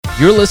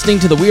You're listening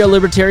to the We Are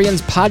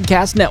Libertarians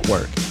Podcast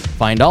Network.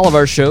 Find all of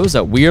our shows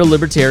at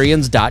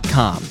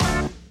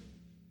wearelibertarians.com.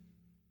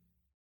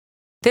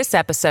 This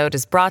episode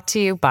is brought to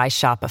you by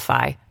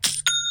Shopify.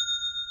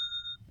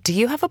 Do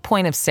you have a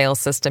point of sale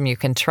system you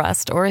can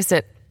trust, or is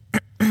it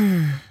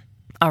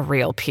a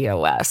real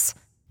POS?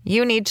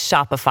 You need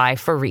Shopify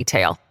for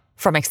retail.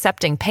 From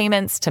accepting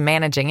payments to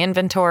managing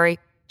inventory,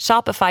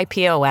 Shopify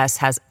POS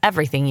has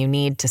everything you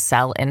need to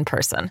sell in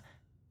person.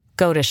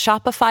 Go to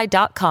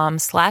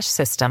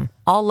shopify.com/system,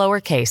 all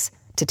lowercase,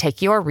 to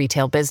take your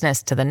retail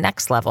business to the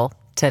next level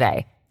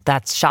today.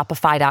 That's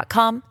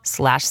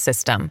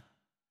shopify.com/system.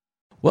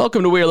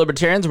 Welcome to We Are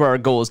Libertarians, where our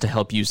goal is to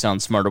help you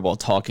sound smarter while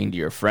talking to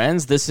your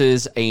friends. This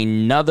is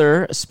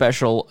another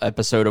special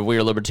episode of We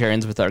Are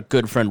Libertarians with our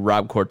good friend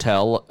Rob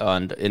Cortell,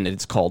 and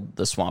it's called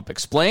The Swamp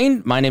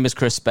Explained. My name is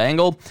Chris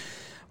Spangle.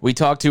 We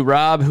talked to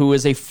Rob, who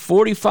is a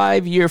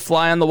 45-year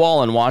fly on the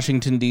wall in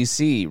Washington,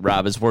 D.C.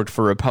 Rob has worked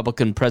for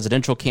Republican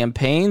presidential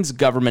campaigns,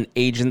 government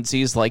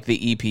agencies like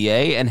the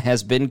EPA, and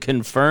has been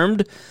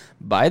confirmed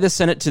by the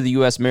Senate to the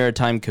U.S.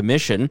 Maritime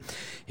Commission.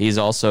 He's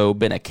also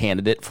been a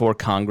candidate for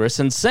Congress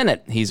and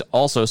Senate. He's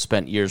also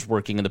spent years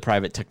working in the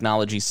private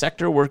technology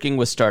sector, working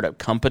with startup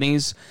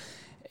companies.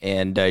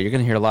 And you're going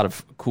to hear a lot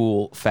of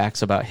cool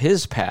facts about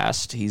his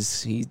past.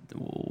 He's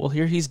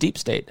deep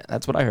state.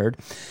 That's what I heard.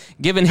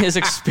 Given his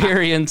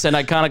experience and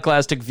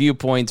iconoclastic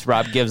viewpoints,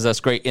 Rob gives us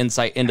great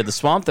insight into the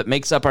swamp that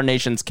makes up our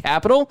nation's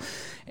capital.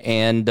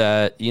 And,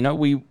 how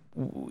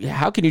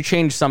can you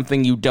change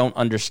something you don't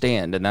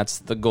understand? And that's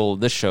the goal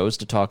of this show, is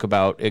to talk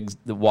about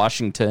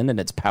Washington and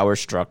its power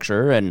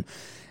structure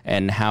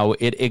and how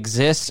it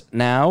exists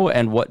now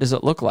and what does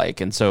it look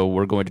like. And so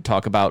we're going to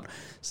talk about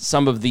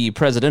some of the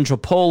presidential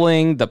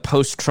polling, the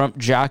post-Trump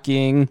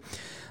jockeying,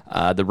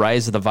 the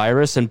rise of the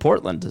virus in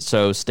Portland.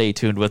 So stay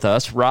tuned with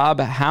us. Rob,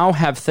 how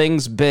have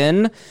things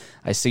been?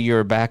 I see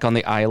you're back on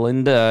the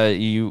island.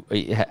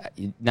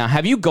 Now,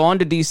 have you gone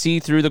to D.C.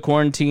 through the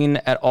quarantine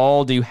at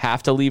all? Do you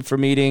have to leave for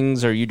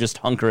meetings, or are you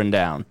just hunkering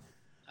down?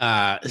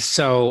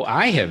 So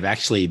I have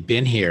actually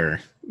been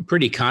here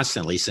pretty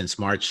constantly since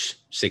March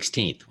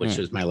 16th, which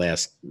was my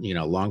last,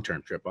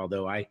 long-term trip.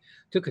 Although I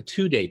took a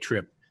 2-day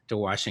trip to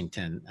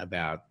Washington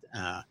about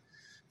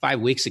 5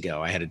 weeks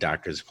ago. I had a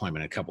doctor's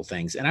appointment, a couple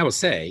things. And I will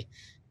say,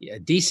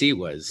 DC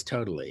was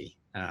totally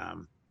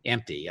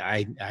empty.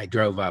 I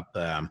drove up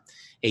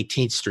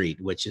 18th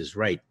Street, which is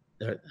right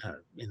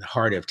in the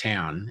heart of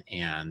town,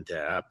 and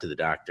up to the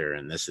doctor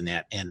and this and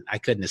that. And I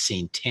couldn't have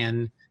seen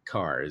 10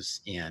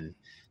 cars in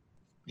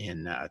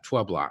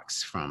 12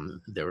 blocks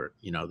from there,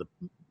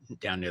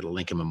 down near the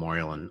Lincoln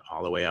Memorial and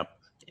all the way up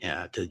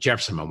to the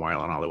Jefferson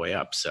Memorial and all the way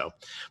up. So,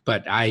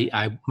 but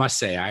I must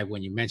say,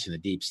 when you mention the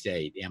deep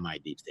state,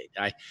 deep state?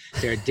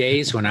 There are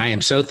days when I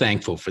am so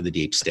thankful for the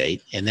deep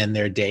state. And then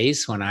there are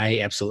days when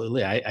I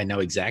know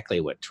exactly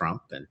what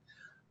Trump and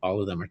all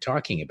of them are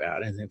talking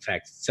about. And in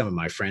fact, some of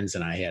my friends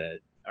and I had an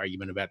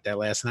argument about that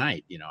last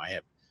night. I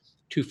have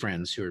two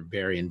friends who are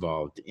very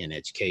involved in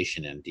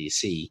education in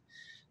DC,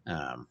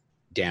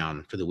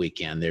 down for the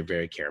weekend. They're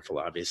very careful,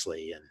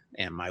 obviously.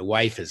 And my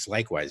wife is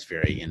likewise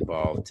very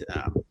involved,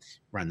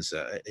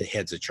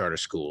 heads a charter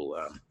school,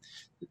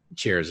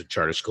 chairs a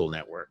charter school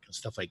network and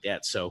stuff like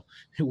that. So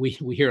we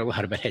hear a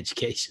lot about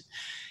education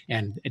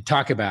and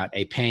talk about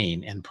a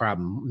pain and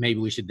problem. Maybe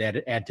we should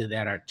add to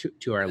that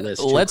to our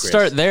list. Let's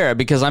start there,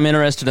 because I'm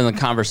interested in the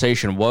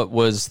conversation. What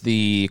was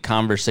the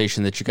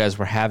conversation that you guys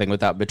were having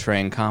without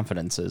betraying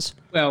confidences?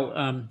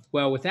 Well,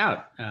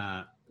 without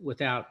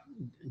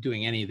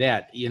doing any of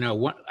that,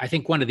 I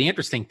think one of the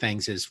interesting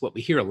things is what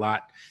we hear a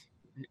lot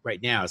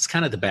right now. It's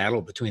kind of the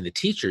battle between the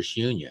teachers'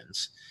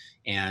 unions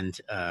and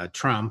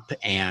Trump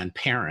and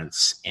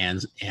parents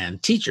and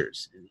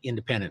teachers,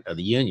 independent of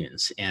the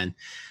unions. And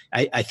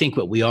I think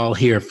what we all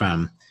hear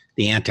from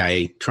the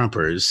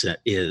anti-Trumpers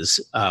is,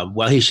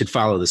 he should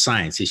follow the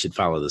science. He should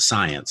follow the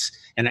science.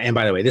 And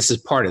by the way, this is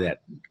part of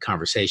that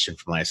conversation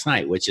from last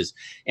night, which is,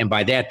 and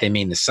by that they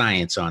mean the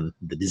science on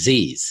the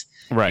disease.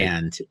 Right.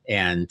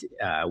 And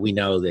we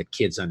know that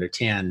kids under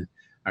 10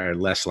 are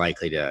less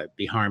likely to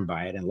be harmed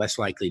by it and less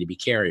likely to be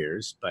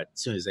carriers. But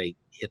as soon as they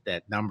hit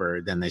that number,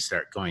 then they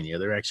start going the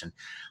other direction.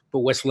 But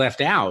what's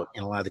left out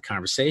in a lot of the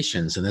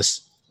conversations, and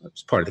this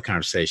was part of the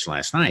conversation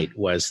last night,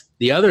 was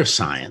the other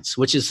science,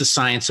 which is the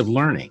science of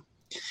learning.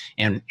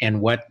 And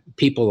what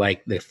people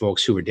like the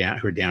folks who are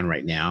down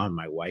right now, and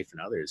my wife and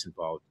others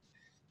involved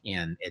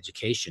in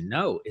education,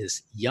 know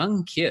is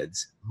young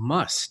kids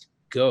must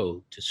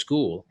go to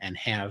school and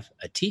have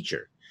a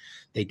teacher.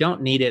 They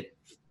don't need it,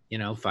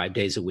 5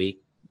 days a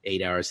week,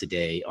 8 hours a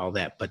day, all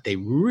that, but they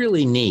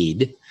really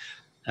need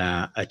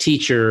a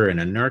teacher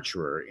and a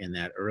nurturer in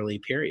that early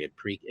period,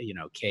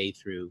 K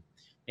through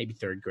maybe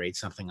third grade,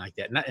 something like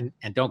that.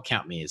 And don't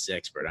count me as the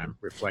expert. I'm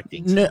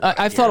reflecting. No,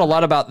 I've thought a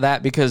lot about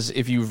that, because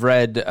if you've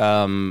read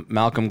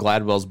Malcolm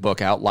Gladwell's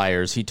book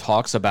Outliers, he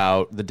talks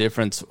about the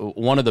difference.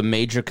 One of the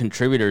major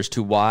contributors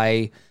to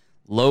why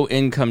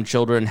low-income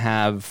children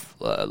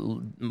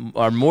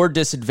are more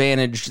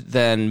disadvantaged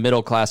than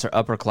middle class or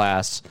upper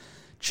class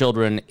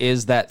children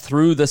is that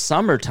through the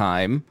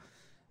summertime,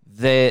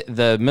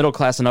 the middle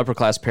class and upper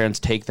class parents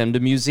take them to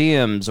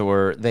museums,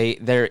 or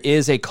there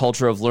is a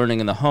culture of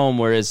learning in the home,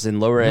 whereas in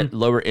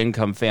lower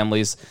income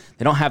families,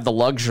 they don't have the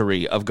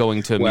luxury of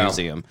going to a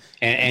museum.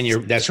 And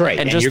that's right.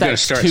 And you're going to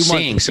start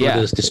seeing some of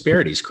those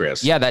disparities,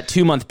 Chris. Yeah, that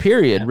 2-month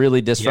period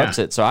really disrupts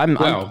it. So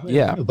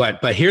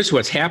But here's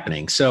what's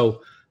happening.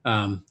 So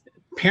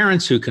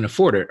parents who can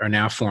afford it are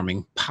now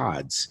forming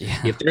pods.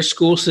 Yeah. If their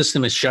school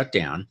system is shut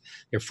down,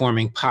 they're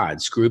forming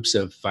pods, groups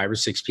of 5 or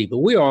 6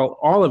 people. We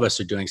all of us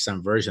are doing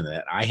some version of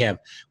that.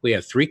 We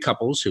have 3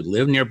 couples who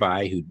live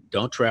nearby, who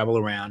don't travel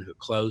around, who are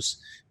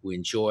close, who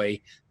enjoy.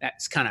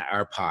 That's kind of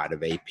our pod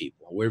of 8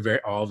 people. We're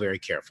all very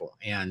careful.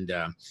 And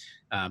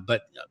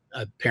but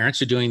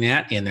parents are doing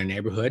that in their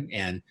neighborhood,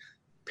 and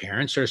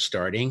parents are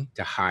starting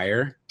to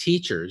hire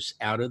teachers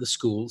out of the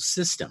school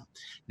system.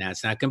 Now,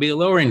 it's not going to be the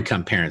lower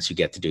income parents who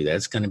get to do that.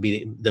 It's going to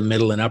be the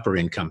middle and upper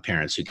income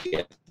parents who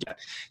get to do that.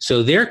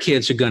 So their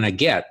kids are going to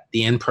get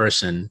the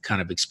in-person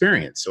kind of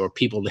experience, or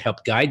people to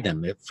help guide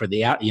them for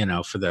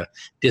the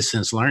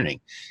distance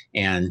learning.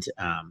 And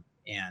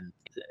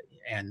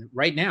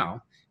right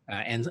now,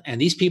 and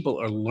these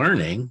people are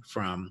learning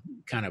from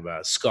kind of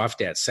a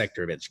scoffed at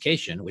sector of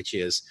education, which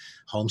is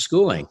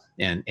homeschooling.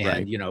 And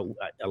right.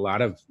 A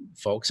lot of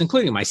folks,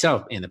 including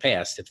myself in the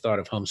past, have thought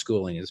of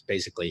homeschooling as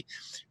basically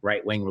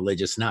right-wing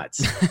religious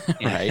nuts,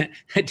 right?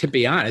 To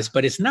be honest,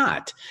 but it's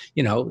not.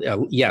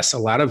 Yes, a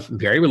lot of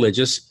very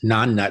religious,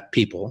 non-nut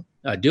people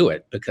do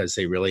it because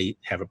they really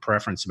have a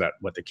preference about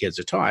what the kids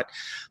are taught.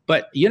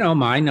 But,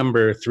 my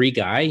number 3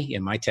 guy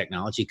in my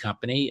technology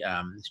company,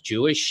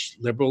 Jewish,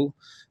 liberal,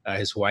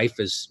 his wife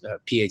is a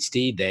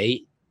PhD.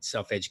 They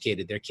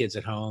self-educated their kids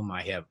at home.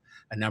 I have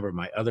a number of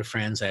my other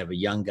friends. I have a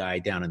young guy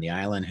down on the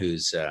island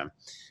who's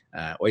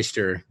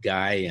oyster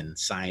guy and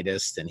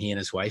scientist, and he and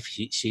his wife,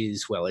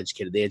 she's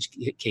well-educated. They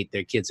educate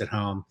their kids at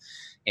home.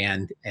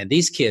 And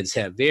these kids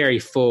have very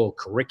full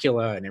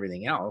curricula and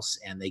everything else,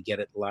 and they get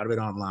a lot of it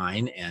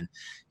online. And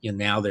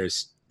now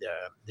there's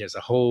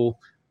a whole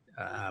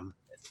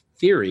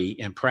theory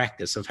and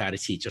practice of how to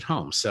teach at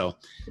home. So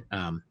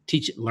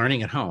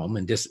learning at home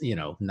and just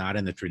not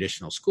in the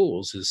traditional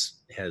schools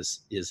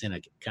is in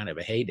a kind of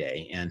a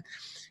heyday.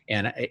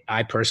 And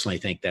I personally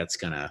think that's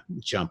going to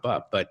jump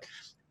up. But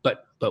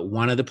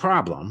one of the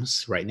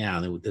problems right now,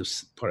 and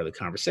this part of the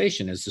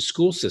conversation, is the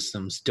school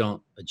systems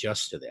don't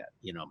adjust to that.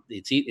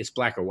 It's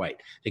black or white.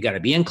 They got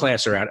to be in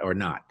class or out or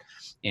not.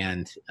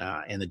 And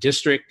the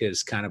district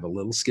is kind of a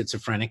little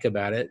schizophrenic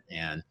about it.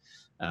 And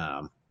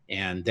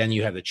then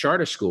you have the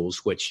charter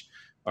schools, which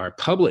are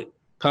public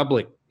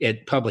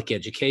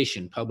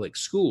education, public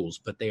schools,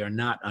 but they are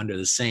not under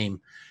the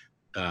same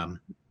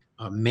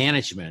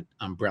management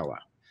umbrella.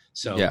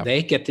 So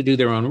they get to do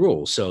their own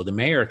rules. So the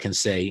mayor can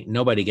say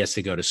nobody gets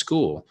to go to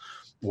school,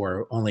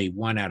 or only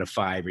 1 out of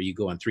 5, or you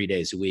go on 3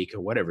 days a week, or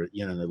whatever.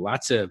 There are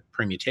lots of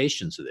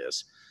permutations of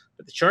this,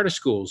 but the charter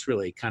schools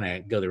really kind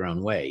of go their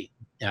own way.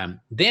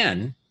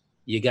 Then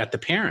you got the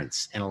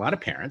parents, and a lot of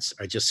parents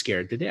are just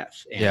scared to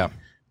death.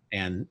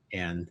 And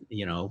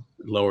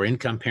lower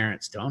income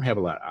parents don't have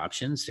a lot of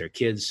options. Their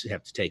kids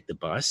have to take the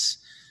bus.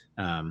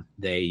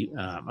 They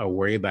are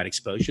worried about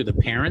exposure. The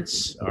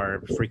parents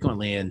are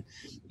frequently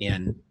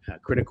in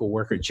critical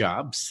worker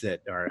jobs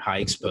that are high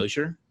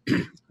exposure,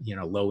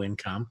 low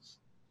income.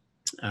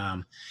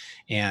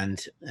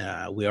 And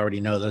we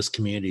already know those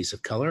communities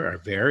of color are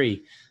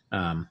very,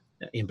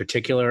 in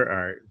particular,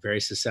 are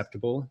very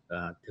susceptible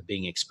to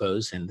being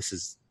exposed. And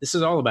this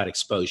is all about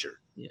exposure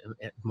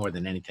more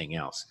than anything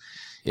else.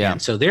 Yeah.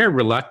 And so they're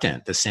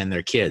reluctant to send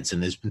their kids.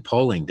 And there's been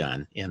polling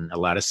done in a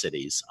lot of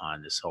cities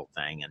on this whole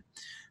thing. And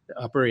the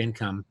upper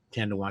income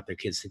tend to want their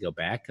kids to go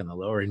back, and the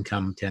lower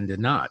income tend to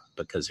not,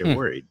 because they're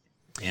worried.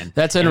 And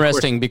that's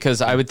interesting,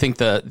 because I would think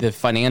the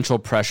financial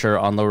pressure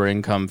on lower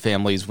income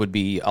families would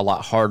be a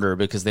lot harder,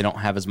 because they don't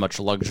have as much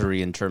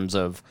luxury in terms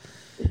of,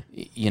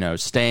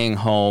 staying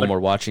home or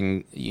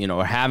watching,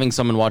 or having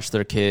someone watch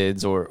their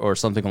kids or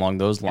something along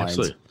those lines.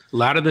 Absolutely. A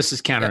lot of this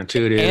is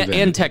counterintuitive.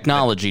 And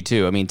technology,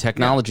 too. I mean,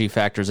 technology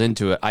factors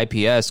into it.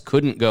 IPS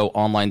couldn't go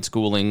online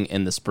schooling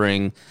in the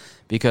spring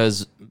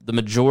because the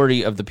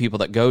majority of the people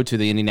that go to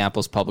the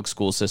Indianapolis public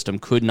school system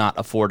could not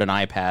afford an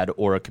iPad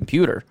or a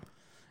computer.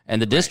 And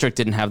the district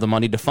didn't have the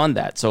money to fund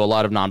that. So a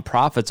lot of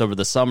nonprofits over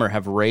the summer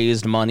have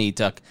raised money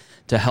to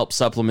help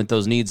supplement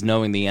those needs,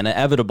 knowing the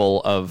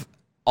inevitable of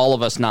all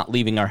of us not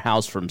leaving our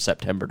house from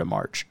September to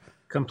March.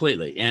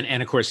 Completely.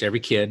 And of course, every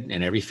kid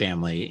and every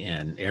family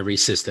and every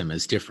system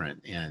is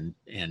different. And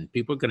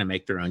people are going to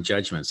make their own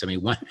judgments. I mean,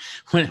 one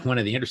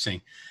of the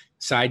interesting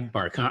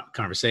sidebar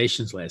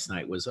conversations last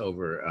night was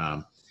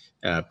over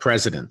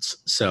presidents.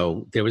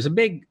 So there was a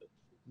big,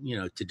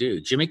 to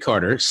do. Jimmy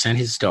Carter sent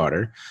his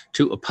daughter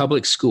to a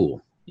public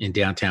school in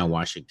downtown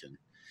Washington.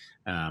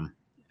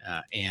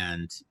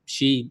 And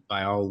she,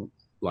 by all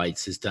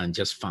lights, has done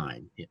just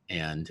fine.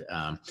 And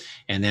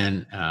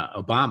then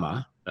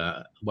Obama,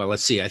 well,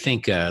 let's see, I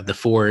think the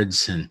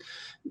Fords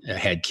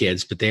had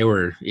kids, but they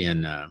were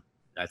in,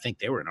 I think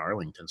they were in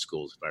Arlington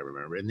schools, if I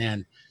remember. And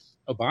then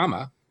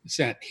Obama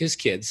sent his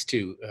kids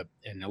to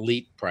an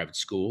elite private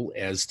school,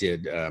 as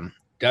did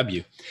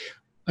W.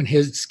 And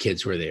his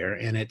kids were there,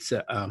 and it's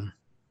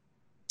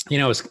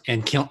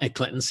and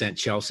Clinton sent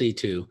Chelsea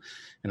to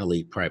an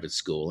elite private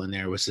school, and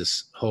there was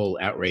this whole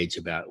outrage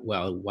about,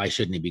 well, why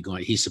shouldn't he be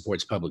going? He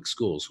supports public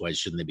schools. Why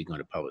shouldn't they be going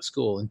to public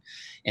school?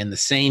 And the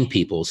sane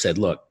people said,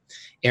 look,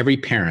 every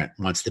parent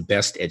wants the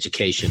best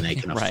education they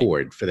can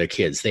afford for their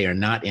kids. They are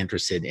not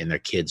interested in their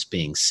kids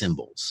being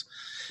symbols.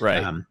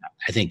 Right.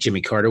 I think Jimmy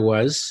Carter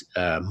was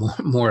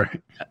more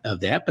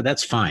of that, but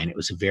that's fine. It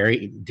was a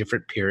very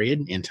different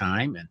period in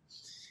time,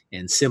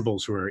 and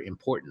symbols were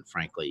important,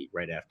 frankly,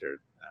 right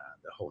after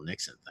the whole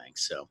Nixon thing.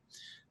 So,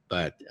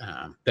 but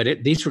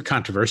these were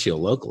controversial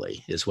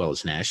locally as well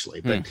as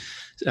nationally. But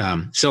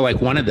so,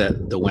 like, one of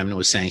the women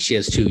was saying she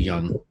has two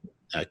young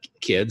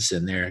kids,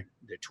 and they're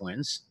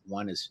twins.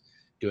 One is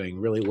doing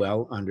really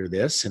well under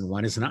this, and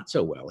one is not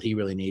so well. He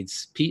really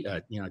needs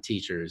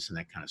teachers and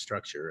that kind of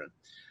structure.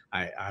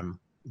 And I'm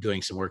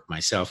doing some work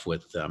myself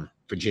with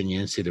Virginia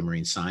Institute of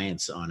Marine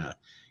Science on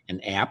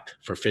an app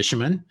for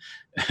fishermen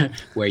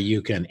where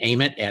you can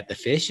aim it at the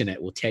fish and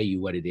it will tell you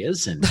what it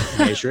is and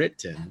measure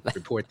it and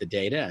report the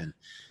data. And,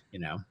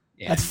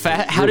 that's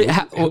fat.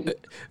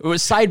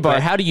 Sidebar,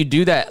 how do you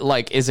do that?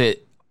 Like, is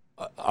it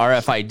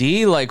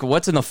RFID? Like,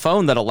 what's in the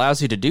phone that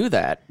allows you to do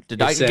that?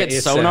 Did I get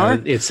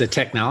sonar? It's a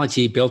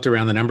technology built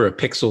around the number of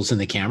pixels in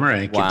the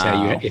camera. It can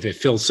tell you if it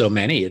fills so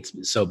many, it's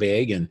so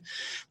big.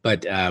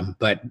 But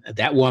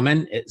that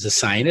woman is a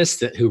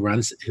scientist who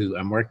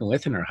I'm working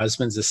with, and her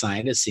husband's a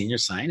scientist, senior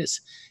scientist.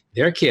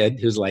 Their kid,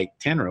 who's like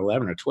 10 or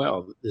 11 or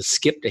 12, is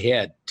skipped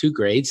ahead 2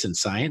 grades in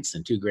science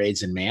and 2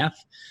 grades in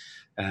math.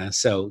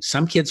 So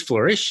some kids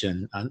flourish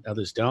and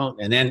others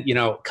don't. And then,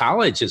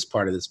 college is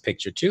part of this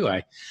picture too.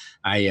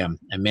 I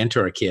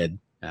mentor a kid,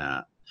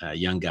 a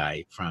young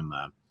guy from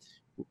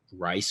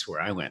Rice,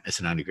 where I went as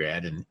an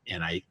undergrad,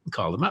 and I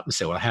called him up and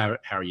said, well, how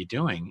are you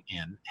doing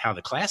and how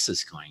the class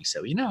is going?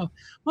 So,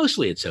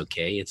 mostly it's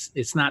okay.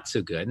 It's not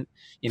so good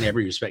in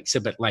every respect.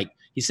 So, but like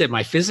he said,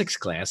 my physics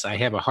class, I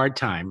have a hard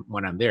time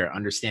when I'm there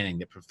understanding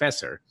the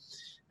professor.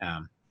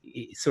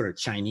 Sort of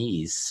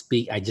Chinese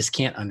speak. I just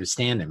can't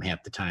understand him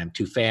half the time.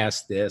 Too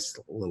fast, this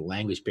little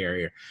language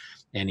barrier.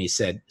 And he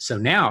said, so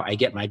now I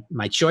get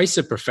my choice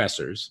of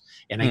professors,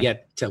 and I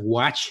get to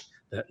watch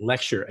the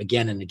lecture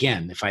again and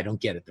again if I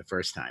don't get it the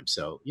first time.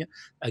 So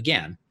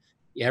again,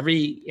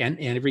 every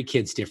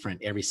kid's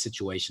different. Every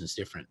situation is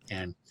different.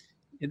 And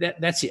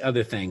that's the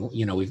other thing.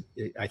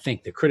 I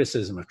think the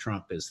criticism of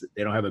Trump is that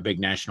they don't have a big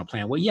national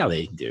plan. Well, yeah,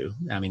 they do.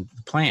 I mean,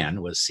 the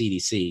plan was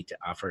CDC to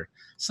offer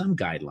some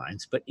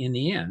guidelines, but in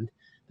the end,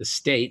 the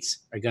states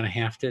are going to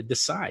have to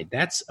decide.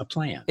 That's a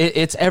plan.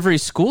 It's every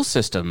school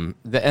system,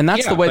 and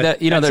that's the way that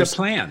that's there's a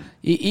plan.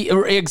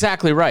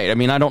 Exactly right. I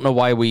mean, I don't know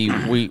why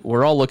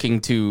we're all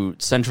looking to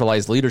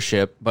centralize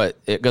leadership, but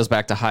it goes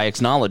back to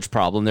Hayek's knowledge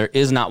problem. There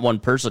is not one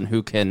person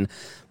who can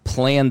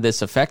plan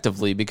this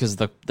effectively because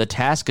the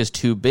task is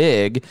too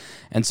big,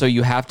 and so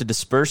you have to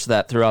disperse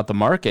that throughout the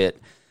market.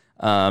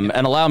 And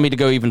allow me to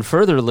go even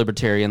further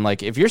libertarian.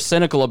 Like, if you're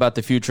cynical about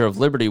the future of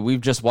liberty,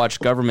 we've just watched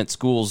government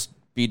schools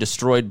be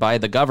destroyed by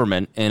the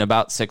government in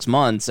about 6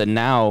 months, and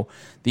now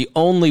the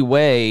only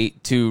way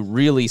to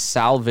really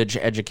salvage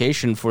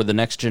education for the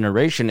next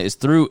generation is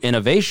through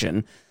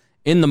innovation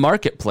in the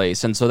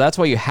marketplace. And so that's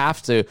why you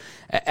have to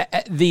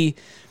the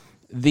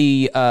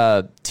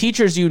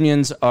teachers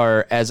unions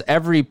are, as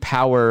every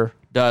power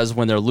does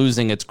when they're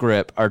losing its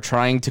grip, are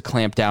trying to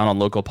clamp down on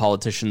local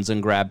politicians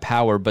and grab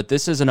power. But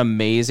this is an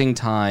amazing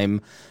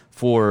time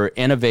for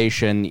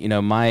innovation.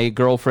 My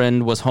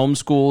girlfriend was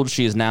homeschooled.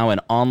 She is now an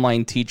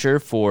online teacher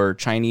for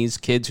Chinese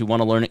kids who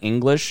want to learn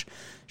English.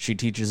 She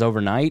teaches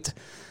overnight.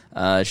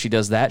 She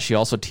does that. She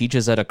also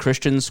teaches at a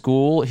Christian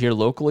school here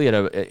locally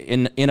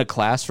in a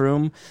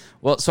classroom.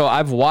 Well, so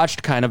I've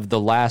watched kind of the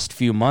last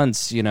few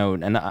months,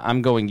 and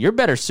I'm going, you're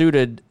better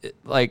suited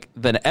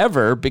than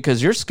ever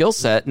because your skill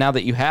set, now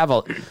that you have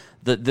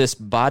this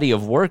body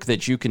of work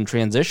that you can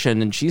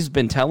transition. And she's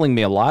been telling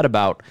me a lot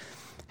about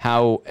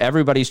how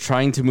everybody's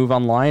trying to move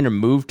online or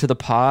move to the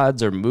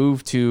pods or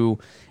move to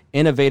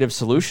innovative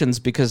solutions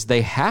because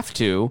they have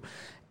to.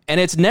 And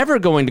it's never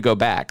going to go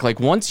back. Like,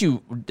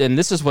 and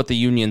this is what the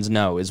unions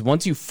know, is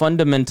once you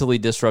fundamentally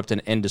disrupt an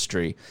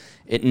industry,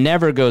 it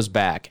never goes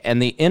back.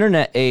 And the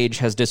internet age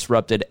has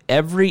disrupted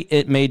every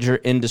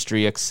major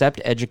industry except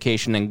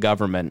education and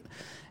government.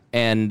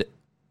 And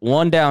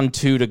one down,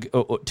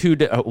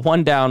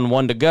 one down,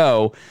 one to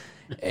go.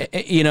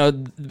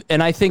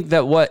 And I think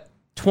that what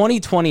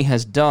 2020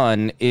 has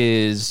done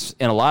is,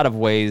 in a lot of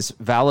ways,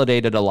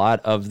 validated a lot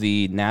of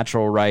the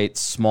natural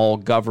rights, small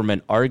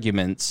government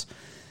arguments,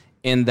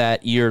 in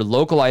that your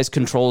localized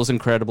control is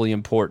incredibly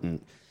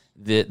important.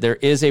 There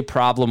is a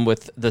problem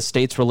with the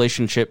state's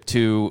relationship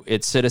to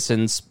its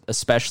citizens,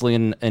 especially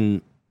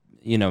in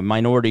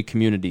minority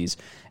communities.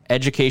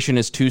 Education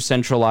is too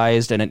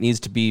centralized, and it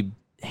needs to be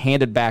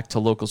handed back to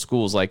local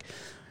schools. Like,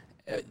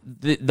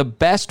 the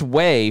best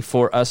way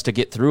for us to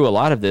get through a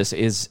lot of this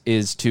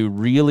is to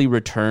really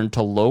return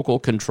to local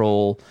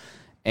control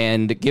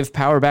and give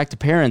power back to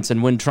parents.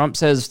 And when Trump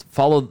says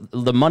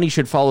the money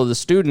should follow the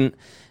student,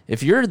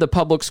 if you're the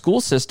public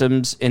school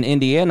systems in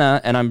Indiana,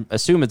 and I'm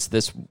assuming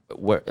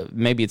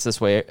maybe it's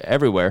this way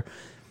everywhere,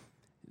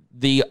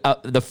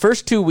 the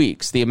first 2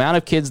 weeks, the amount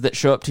of kids that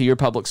show up to your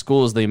public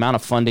school is the amount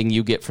of funding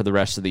you get for the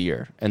rest of the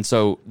year. And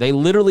so they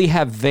literally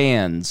have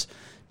vans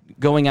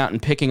going out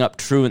and picking up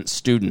truant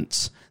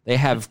students. They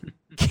have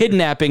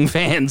kidnapping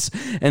vans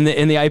in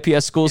the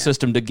IPS school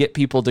system to get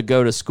people to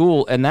go to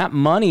school, and that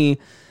money.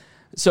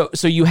 So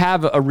you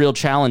have a real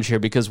challenge here,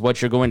 because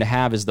what you're going to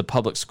have is the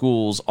public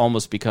schools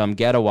almost become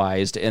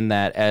ghettoized, in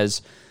that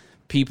as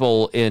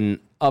people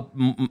in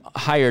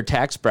higher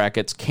tax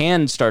brackets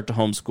can start to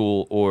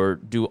homeschool or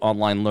do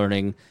online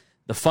learning,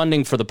 the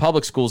funding for the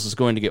public schools is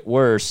going to get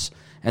worse.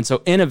 And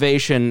so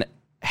innovation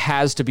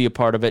has to be a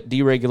part of it.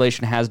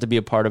 Deregulation has to be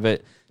a part of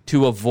it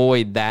to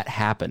avoid that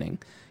happening.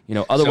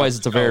 Otherwise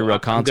it's a very real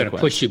consequence. I'm going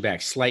to push you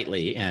back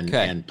slightly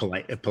and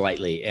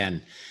politely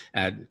and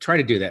try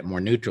to do that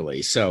more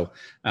neutrally. So,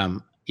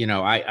 I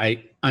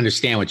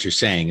understand what you're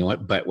saying,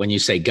 but when you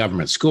say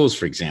government schools,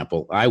 for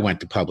example, I went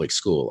to public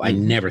school. I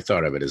never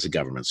thought of it as a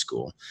government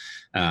school.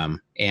 It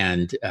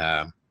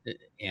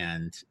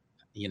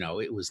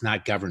was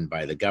not governed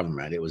by the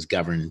government. It was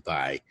governed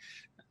by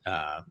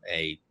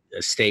a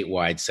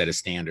statewide set of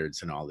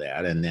standards and all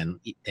that. And then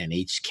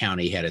each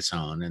county had its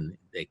own, and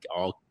they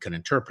all can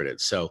interpret it.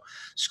 So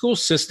school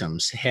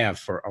systems have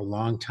for a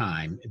long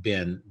time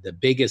been the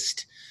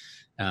biggest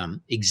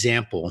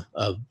example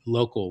of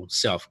local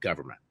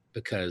self-government,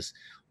 because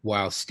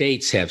while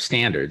states have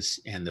standards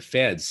and the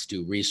feds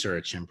do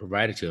research and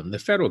provide it to them, the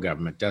federal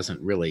government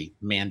doesn't really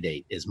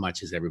mandate as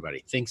much as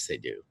everybody thinks they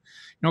do.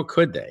 Nor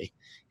could they.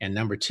 And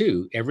number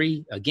two,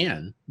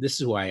 this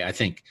is why I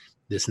think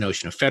this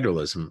notion of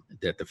federalism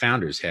that the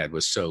founders had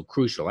was so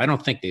crucial. I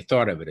don't think they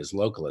thought of it as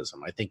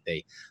localism. I think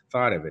they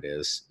thought of it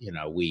as, at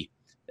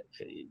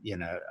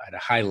a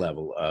high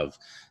level of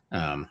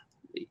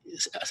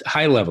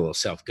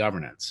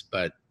self-governance.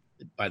 But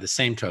by the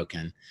same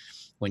token,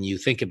 when you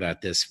think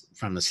about this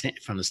from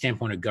the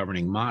standpoint of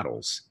governing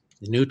models,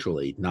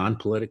 neutrally,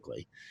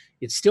 non-politically,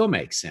 it still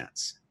makes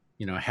sense.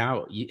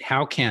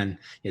 How can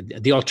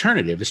the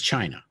alternative is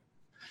China,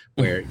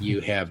 where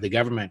you have the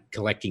government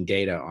collecting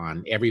data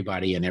on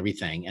everybody and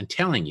everything and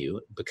telling you,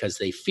 because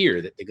they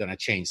fear that they're going to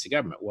change the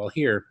government. Well,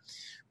 here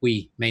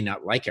we may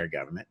not like our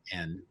government,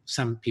 and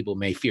some people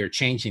may fear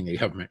changing the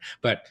government,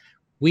 but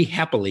we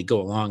happily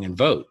go along and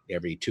vote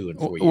every 2 and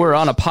 4 years. We're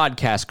on a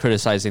podcast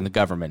criticizing the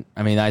government.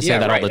 I mean, I say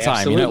that all the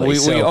time. Absolutely.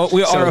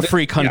 We are a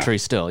free country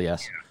still,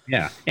 yes.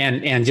 Yeah.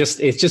 And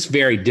it's just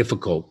very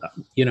difficult.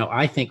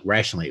 I think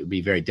rationally it would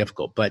be very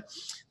difficult, but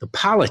the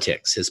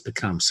politics has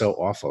become so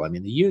awful. I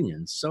mean, the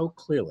unions so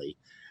clearly,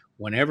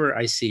 whenever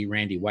I see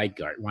Randy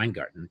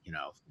Weingarten,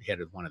 head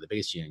of one of the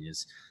biggest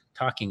unions,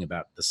 talking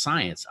about the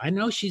science, I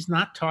know she's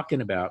not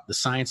talking about the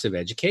science of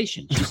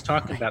education. She's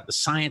talking about the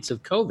science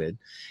of COVID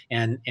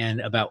and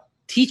about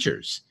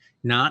teachers,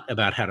 not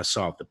about how to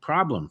solve the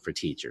problem for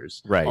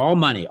teachers. Right. All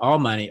money,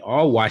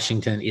 all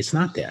Washington. It's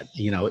not that.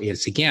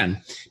 It's,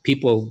 again,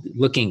 people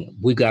looking.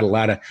 We've got a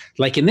lot of,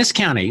 like in this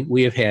county,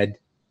 we have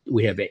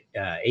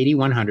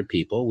 8,100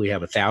 people. We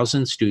have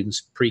 1,000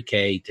 students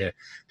pre-K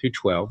through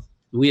 12.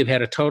 We have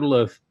had a total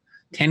of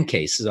 10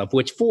 cases, of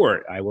which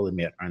 4, I will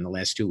admit, are in the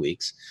last 2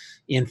 weeks,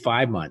 in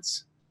 5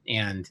 months.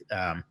 And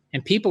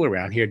people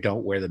around here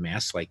don't wear the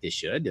masks like they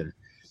should. And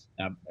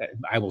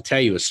I will tell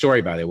you a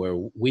story, by the way,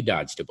 where we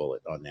dodged a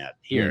bullet on that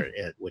here,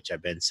 which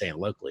I've been saying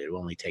locally. It will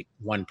only take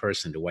one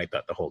person to wipe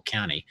out the whole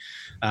county.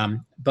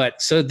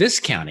 But so this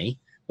county,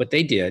 what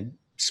they did,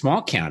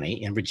 small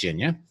county in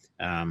Virginia,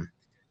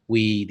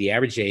 the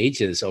average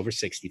age is over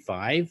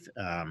 65.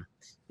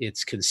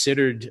 It's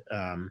considered,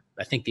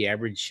 I think the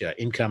average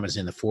income is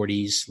in the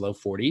 40s, low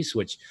 40s,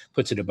 which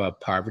puts it above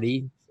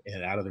poverty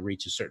and out of the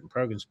reach of certain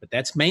programs. But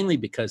that's mainly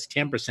because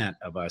 10%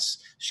 of us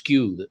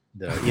skew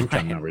the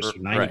income numbers to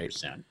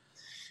 90%,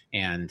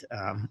 and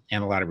a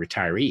lot of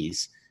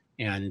retirees.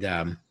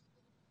 And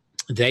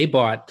they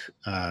bought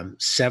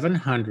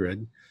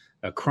 700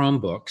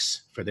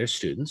 Chromebooks for their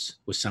students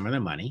with some of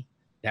their money.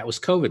 That was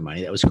COVID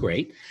money. That was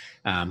great.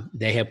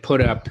 They have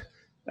put up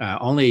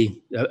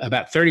only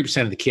about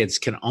 30% of the kids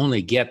can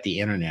only get the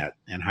internet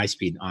and high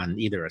speed on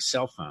either a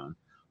cell phone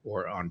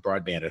or on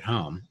broadband at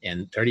home,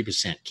 and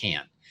 30%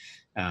 can't.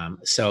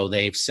 So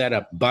they've set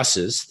up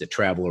buses that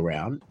travel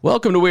around.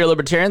 Welcome to We Are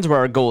Libertarians, where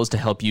our goal is to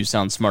help you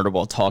sound smarter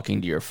while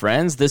talking to your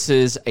friends. This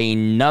is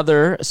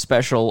another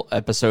special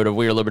episode of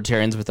We Are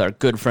Libertarians with our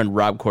good friend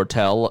Rob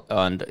Cortell,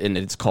 and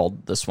it's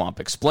called The Swamp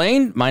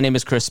Explained. My name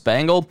is Chris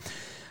Spangle.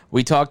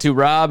 We talked to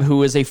Rob,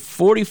 who is a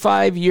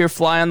 45-year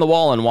fly on the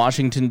wall in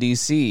Washington,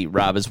 D.C.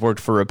 Rob has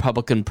worked for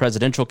Republican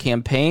presidential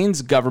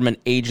campaigns, government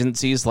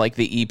agencies like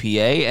the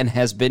EPA, and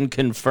has been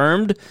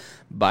confirmed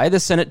by the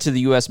Senate to the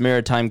U.S.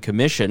 Maritime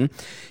Commission.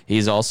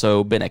 He's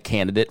also been a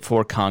candidate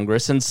for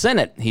Congress and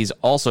Senate. He's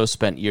also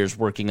spent years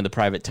working in the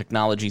private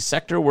technology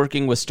sector,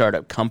 working with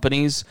startup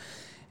companies.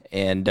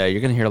 And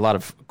you're going to hear a lot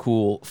of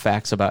cool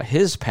facts about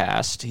his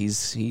past.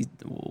 He's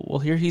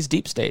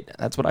deep state.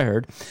 That's what I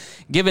heard.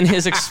 Given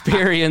his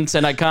experience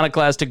and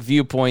iconoclastic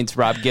viewpoints,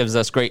 Rob gives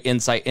us great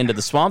insight into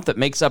the swamp that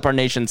makes up our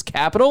nation's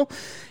capital.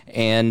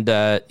 And,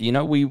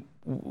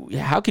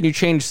 how can you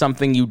change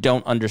something you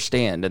don't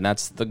understand? And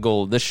that's the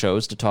goal of this show,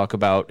 is to talk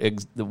about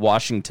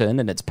Washington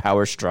and its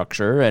power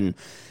structure and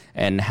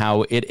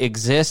how it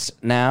exists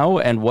now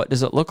and what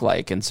does it look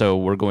like. And so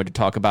we're going to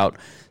talk about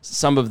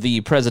some of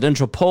the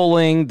presidential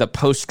polling, the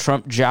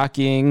post-Trump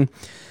jockeying,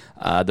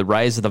 the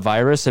rise of the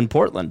virus in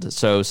Portland.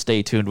 So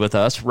stay tuned with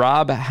us.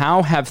 Rob,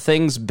 how have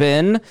things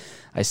been?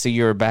 I see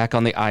you're back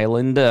on the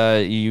island.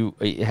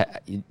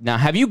 Now,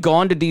 have you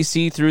gone to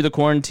D.C. through the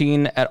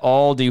quarantine at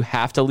all? Do you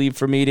have to leave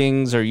for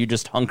meetings, or are you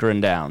just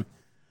hunkering down?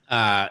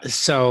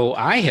 So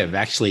I have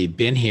actually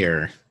been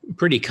here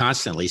pretty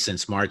constantly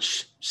since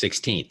March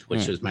 16th,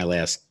 which was my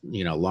last,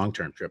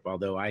 long-term trip.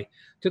 Although I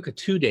took a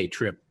 2-day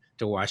trip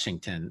to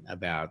Washington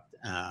about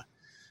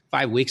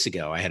 5 weeks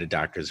ago. I had a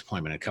doctor's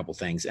appointment, a couple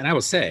things. And I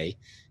will say,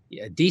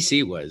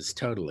 DC was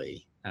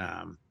totally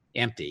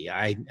empty.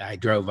 I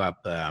drove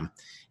up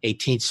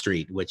 18th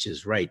Street, which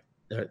is right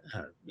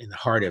in the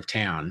heart of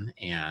town,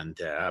 and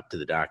up to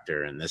the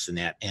doctor and this and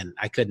that. And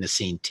I couldn't have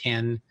seen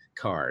 10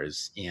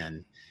 cars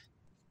in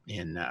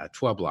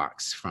 12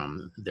 blocks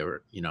from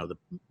there,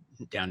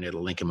 down near the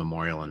Lincoln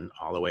Memorial and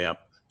all the way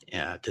up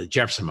to the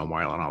Jefferson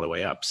Memorial and all the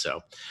way up. So,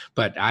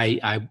 but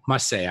I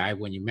must say,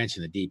 when you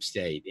mention the deep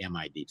state,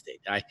 deep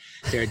state?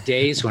 There are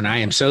days when I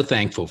am so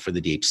thankful for the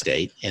deep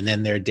state. And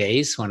then there are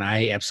days when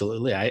I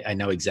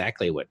know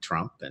exactly what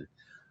Trump and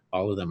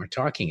all of them are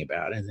talking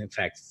about. And in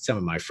fact, some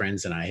of my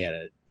friends and I had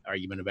an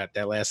argument about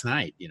that last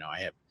night.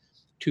 I have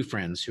two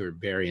friends who are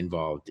very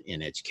involved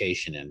in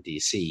education in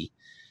DC,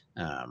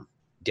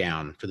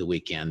 down for the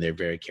weekend. They're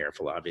very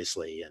careful,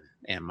 obviously.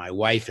 And my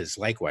wife is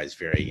likewise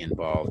very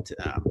involved,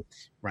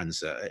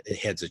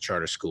 heads a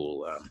charter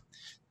school,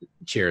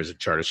 chairs a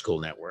charter school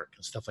network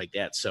and stuff like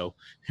that. So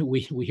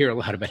we hear a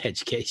lot about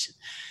education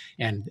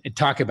and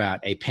talk about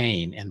a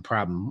pain and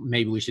problem.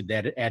 Maybe we should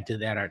add to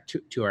that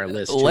to our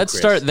list. Let's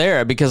start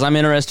there, because I'm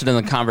interested in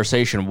the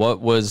conversation. What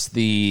was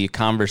the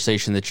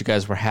conversation that you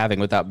guys were having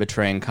without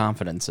betraying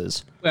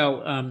confidences?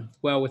 Well,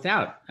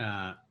 without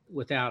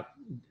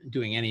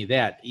doing any of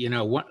that,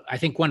 I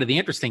think one of the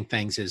interesting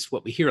things is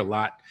what we hear a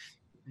lot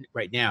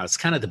right now. It's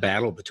kind of the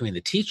battle between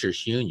the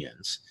teachers'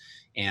 unions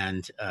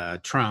and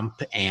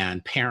Trump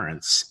and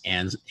parents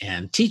and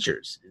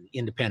teachers,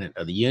 independent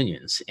of the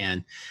unions.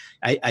 And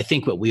I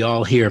think what we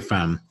all hear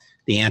from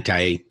the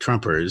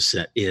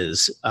anti-Trumpers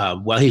is,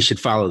 he should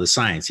follow the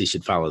science. He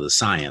should follow the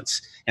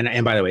science.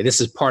 And by the way,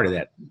 this is part of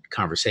that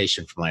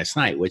conversation from last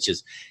night, which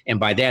is, and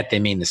by that they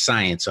mean the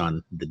science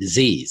on the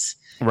disease.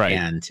 Right.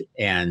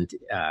 And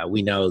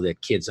we know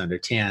that kids under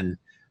 10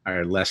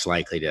 are less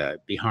likely to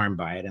be harmed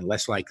by it and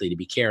less likely to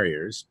be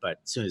carriers. But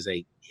as soon as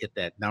they hit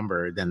that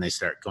number, then they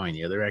start going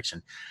the other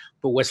direction.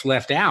 But what's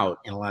left out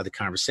in a lot of the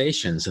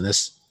conversations, and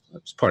this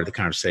was part of the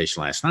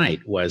conversation last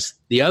night, was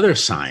the other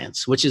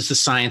science, which is the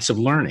science of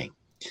learning.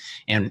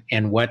 And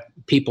what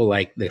people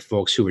like the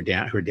folks who are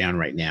down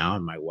right now,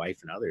 and my wife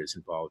and others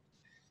involved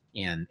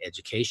in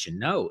education,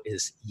 know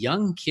is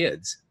young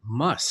kids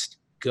must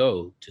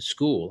go to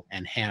school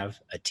and have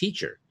a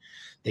teacher.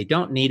 They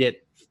don't need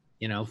it,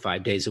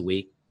 5 days a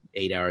week,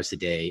 8 hours a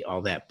day,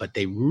 all that, but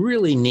they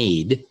really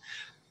need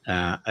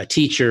a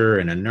teacher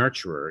and a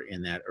nurturer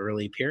in that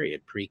early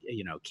period,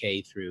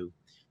 K through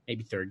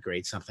maybe third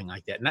grade, something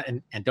like that.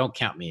 And don't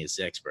count me as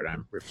the expert.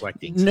 I'm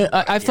reflecting. No,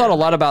 I've thought a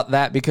lot about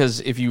that,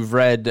 because if you've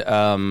read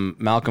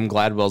Malcolm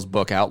Gladwell's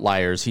book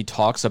Outliers, he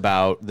talks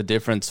about the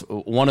difference.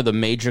 One of the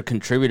major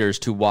contributors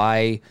to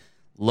why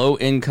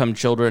low-income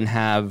children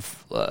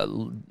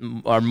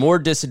are more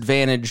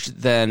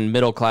disadvantaged than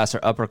middle-class or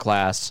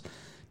upper-class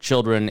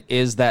children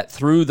is that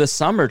through the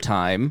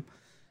summertime,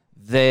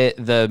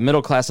 the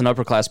middle-class and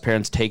upper-class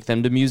parents take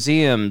them to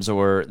museums,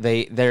 or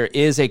there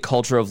is a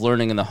culture of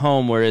learning in the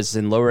home, whereas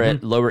in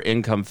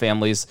lower-income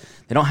families,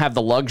 they don't have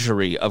the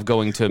luxury of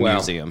going to a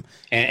museum.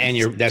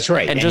 And that's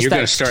right. And you're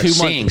going to start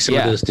seeing some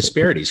of those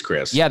disparities,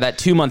 Chris. Yeah, that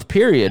 2-month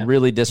period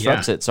really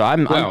disrupts it. So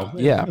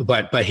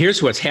But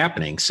here's what's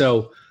happening.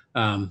 So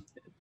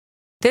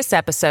This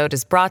episode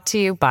is brought to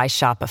you by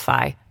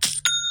Shopify.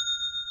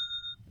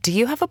 Do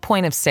you have a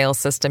point of sale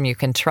system you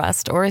can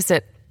trust, or is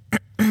it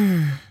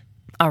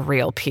a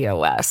real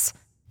POS?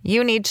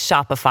 You need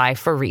Shopify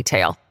for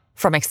retail.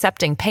 From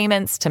accepting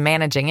payments to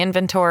managing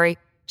inventory,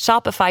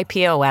 Shopify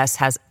POS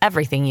has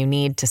everything you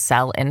need to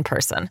sell in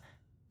person.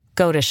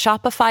 Go to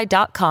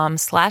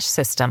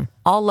shopify.com/system,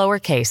 all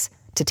lowercase,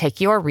 to take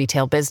your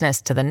retail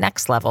business to the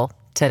next level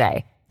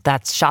today.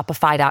 That's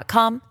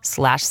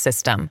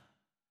shopify.com/system.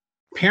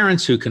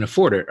 Parents who can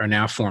afford it are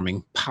now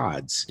forming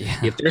pods. Yeah.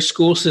 If their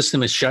school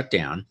system is shut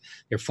down,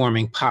 they're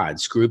forming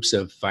pods, groups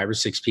of 5 or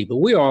 6 people.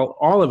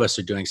 All of us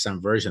are doing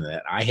some version of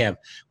that.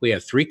 We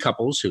have 3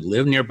 couples who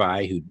live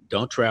nearby, who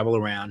don't travel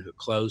around, who are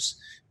close.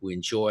 who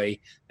enjoy.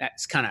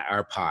 That's kind of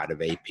our pod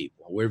of 8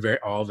 people. We're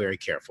all very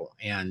careful,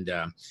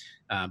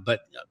 but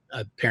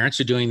parents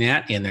are doing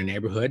that in their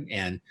neighborhood,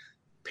 and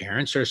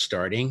parents are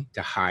starting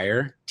to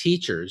hire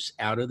teachers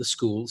out of the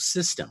school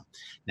system.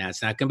 Now,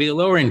 it's not going to be the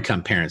lower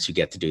income parents who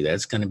get to do that.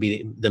 It's going to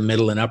be the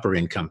middle and upper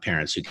income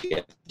parents who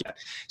get to do that.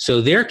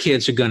 So their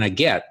kids are going to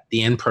get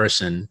the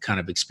in-person kind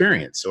of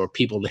experience, or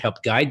people to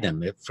help guide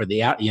them for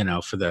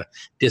the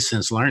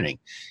distance learning.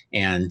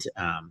 And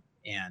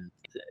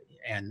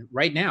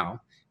right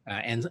now,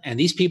 and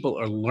these people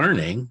are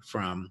learning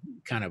from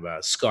kind of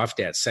a scoffed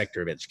at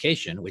sector of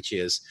education, which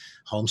is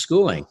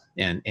homeschooling.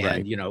 And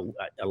Right.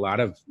 A lot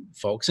of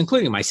folks,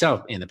 including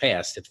myself in the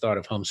past, have thought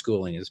of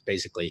homeschooling as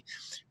basically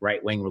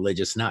right-wing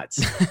religious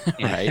nuts,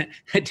 Right.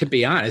 to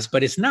be honest,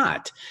 but it's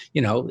not.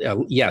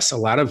 Yes, a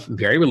lot of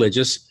very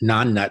religious,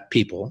 non-nut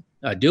people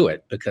do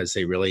it because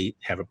they really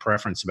have a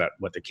preference about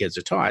what their kids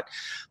are taught.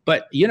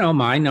 But,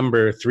 my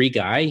number 3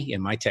 guy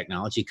in my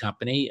technology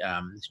company,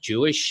 is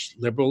Jewish,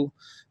 liberal.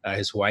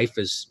 His wife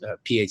is a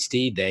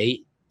PhD.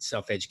 They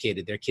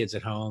self-educated their kids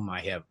at home.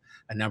 I have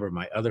a number of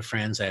my other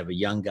friends. I have a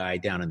young guy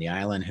down on the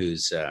island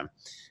who's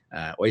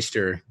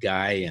oyster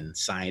guy and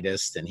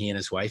scientist, and he and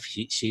his wife,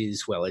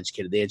 she's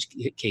well-educated. They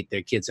educate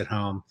their kids at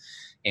home.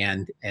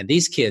 And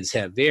these kids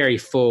have very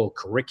full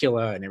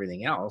curricula and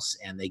everything else,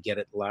 and they get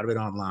a lot of it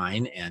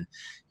online. And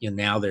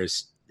now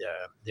there's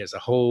a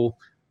whole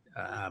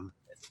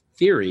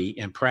theory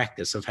and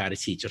practice of how to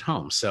teach at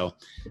home. So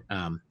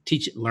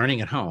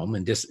learning at home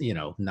and just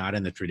not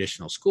in the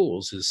traditional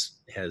schools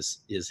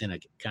is in a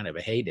kind of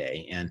a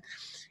heyday.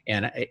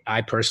 And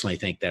I personally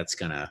think that's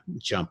going to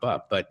jump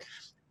up. But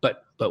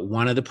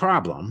one of the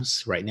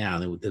problems right now,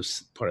 and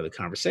this part of the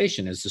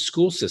conversation, is the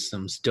school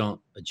systems don't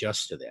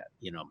adjust to that.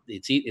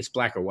 It's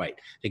black or white.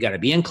 They got to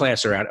be in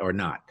class or out or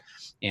not.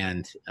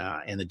 And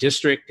the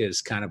district is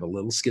kind of a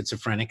little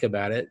schizophrenic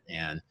about it.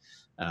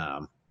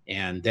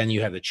 And then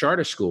you have the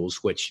charter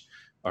schools, which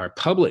are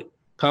public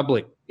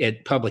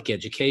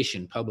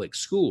education, public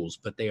schools,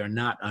 but they are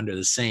not under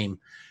the same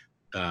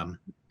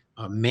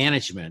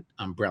management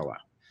umbrella.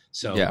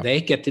 So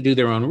They get to do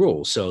their own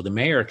rules. So the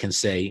mayor can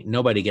say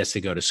nobody gets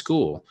to go to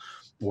school,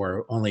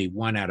 or only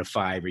 1 out of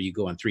 5, or you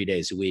go on 3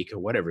 days a week, or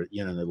whatever.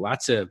 There are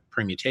lots of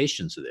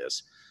permutations of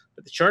this,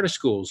 but the charter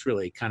schools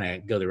really kind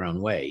of go their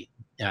own way.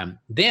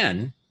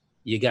 Then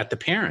you got the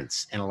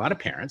parents, and a lot of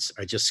parents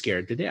are just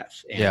scared to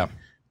death.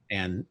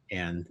 And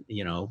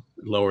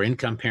lower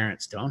income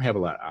parents don't have a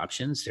lot of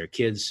options. Their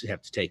kids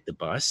have to take the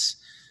bus.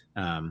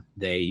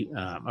 They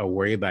are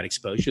worried about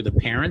exposure. The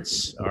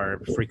parents are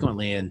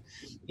frequently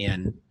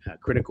in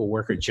critical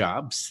worker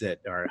jobs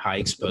that are high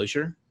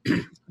exposure,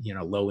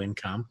 low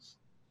income.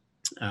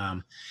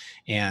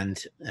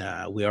 And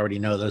we already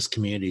know those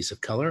communities of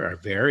color are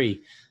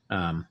very,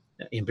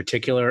 in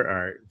particular,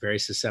 are very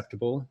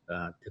susceptible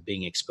to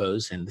being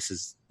exposed. And this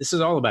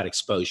is all about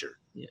exposure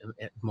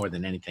more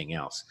than anything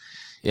else.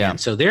 Yeah. And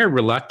so they're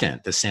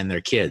reluctant to send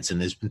their kids.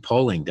 And there's been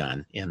polling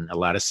done in a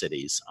lot of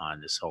cities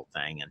on this whole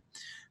thing. And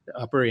the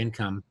upper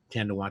income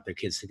tend to want their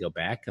kids to go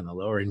back, and the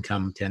lower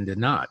income tend to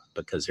not,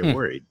 because they're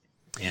worried.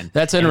 And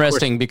that's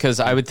interesting, because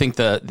I would think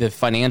the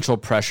financial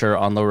pressure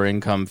on lower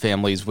income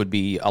families would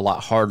be a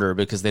lot harder,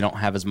 because they don't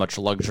have as much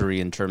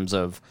luxury in terms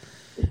of,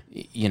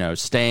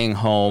 staying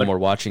home or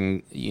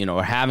watching,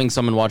 or having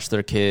someone watch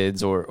their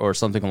kids or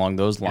something along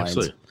those lines.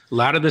 Absolutely. A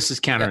lot of this is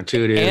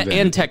counterintuitive.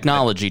 And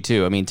technology,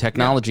 too. I mean,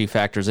 technology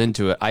factors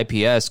into it.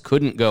 IPS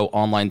couldn't go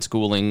online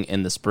schooling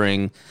in the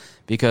spring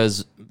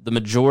because the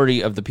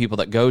majority of the people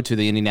that go to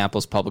the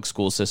Indianapolis public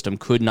school system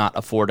could not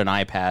afford an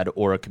iPad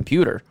or a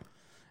computer.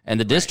 And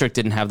the district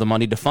didn't have the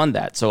money to fund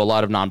that. So a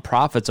lot of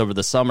nonprofits over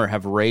the summer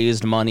have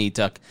raised money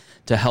to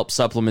help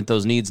supplement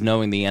those needs,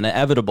 knowing the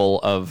inevitable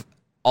of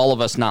all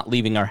of us not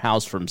leaving our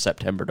house from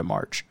September to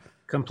March.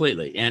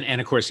 Completely. And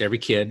of course, every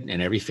kid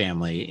and every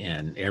family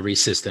and every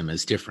system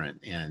is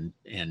different. And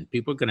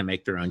people are going to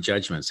make their own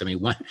judgments. I mean,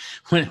 one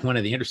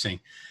of the interesting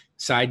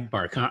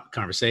sidebar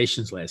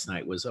conversations last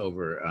night was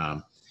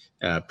over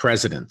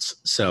presidents.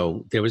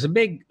 So there was a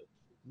big,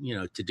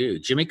 to do.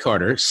 Jimmy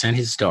Carter sent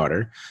his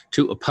daughter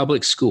to a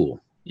public school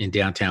in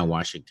downtown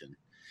Washington.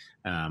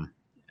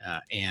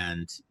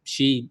 And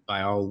she,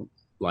 by all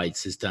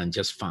lights, has done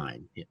just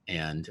fine.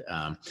 And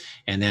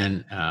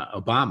then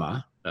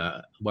Obama,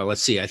 well,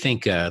 let's see, I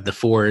think the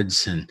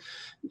Fords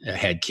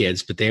had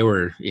kids, but they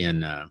were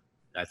in,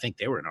 I think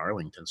they were in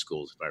Arlington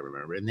schools, if I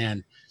remember. And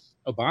then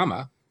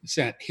Obama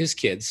sent his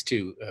kids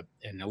to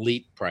an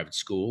elite private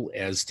school,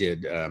 as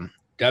did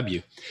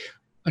W,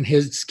 and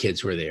his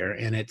kids were there.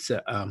 And it's,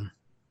 and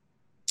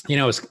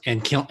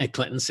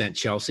Clinton sent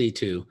Chelsea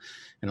to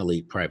an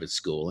elite private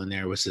school. And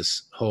there was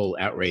this whole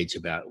outrage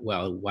about,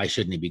 well, why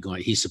shouldn't he be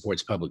going? He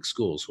supports public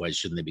schools. Why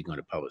shouldn't they be going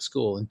to public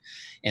school?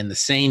 And the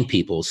sane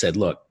people said,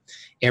 look,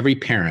 every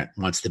parent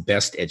wants the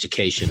best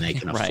education they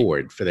can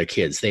afford for their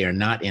kids. They are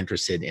not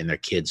interested in their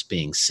kids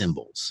being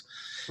symbols.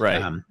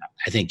 Right.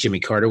 I think Jimmy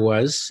Carter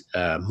was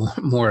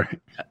more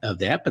of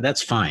that, but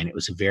that's fine. It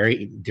was a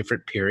very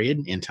different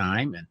period in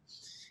time,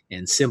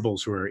 and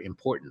symbols were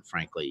important,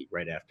 frankly,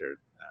 right after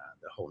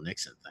the whole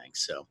Nixon thing.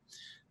 So,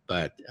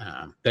 but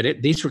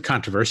these were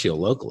controversial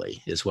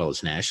locally as well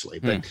as nationally.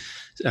 But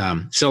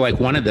so like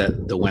one of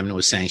the women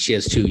was saying she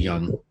has two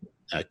young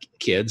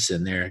kids,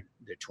 and they're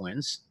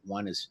twins.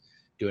 One is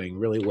doing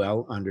really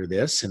well under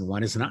this, and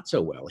one is not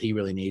so well. He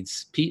really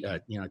needs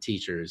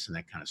teachers and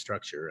that kind of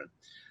structure.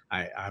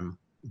 And I'm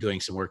doing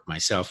some work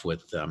myself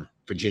with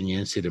Virginia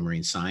Institute of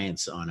Marine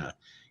Science on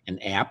an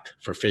app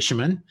for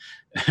fishermen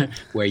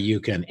where you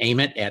can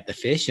aim it at the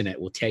fish and it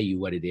will tell you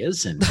what it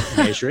is and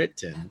measure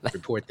it and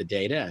report the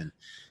data. And,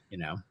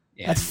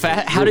 that's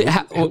fat.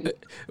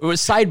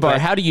 Sidebar,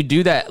 how do you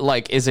do that?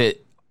 Like, is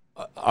it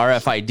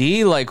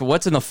RFID? Like,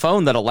 what's in the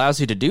phone that allows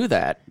you to do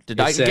that? Did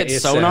I get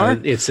sonar?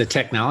 It's a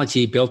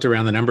technology built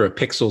around the number of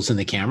pixels in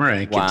the camera.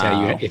 And it can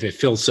tell you if it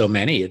fills so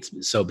many,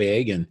 it's so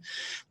big.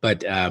 But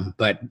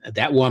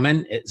that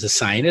woman is a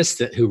scientist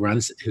who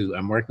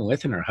I'm working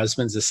with, and her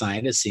husband's a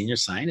scientist, senior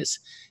scientist.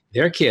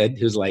 Their kid,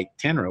 who's like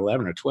 10 or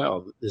 11 or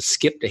 12, is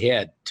skipped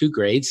ahead 2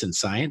 grades in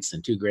science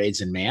and 2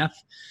 grades in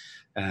math.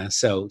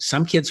 So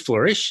some kids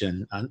flourish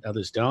and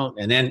others don't.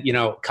 And then,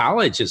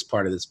 college is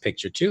part of this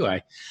picture too.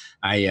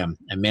 I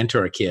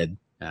mentor a kid,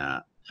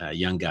 a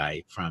young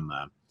guy from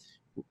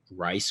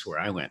Rice, where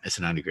I went as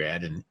an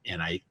undergrad,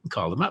 and I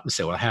called him up and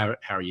said, well, how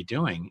are you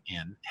doing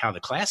and how the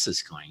class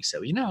is going?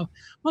 So,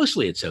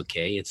 mostly it's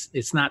okay.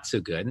 It's not so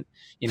good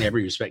in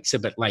every respect. So,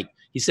 but like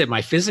he said,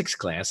 my physics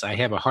class, I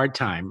have a hard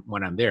time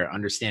when I'm there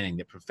understanding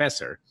the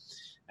professor.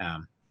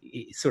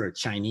 Sort of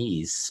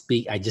Chinese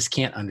speak. I just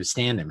can't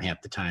understand him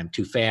half the time.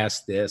 Too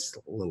fast, this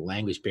little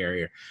language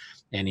barrier.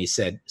 And he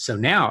said, so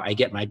now I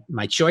get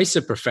my choice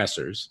of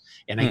professors,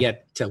 and I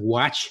get to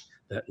watch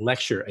the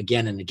lecture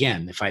again and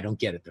again if I don't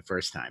get it the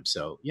first time.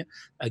 So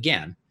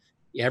again,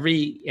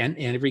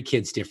 every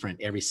kid's different.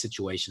 Every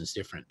situation is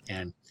different.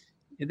 And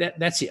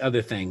that's the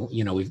other thing.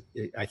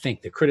 I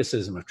think the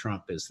criticism of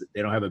Trump is that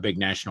they don't have a big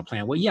national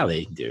plan. Well, yeah,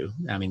 they do.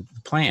 I mean,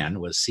 the plan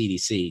was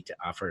CDC to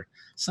offer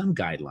some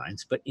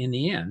guidelines, but in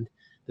the end,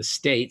 the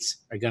states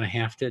are going to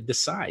have to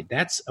decide.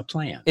 That's a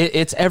plan.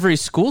 It's every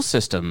school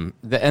system,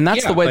 and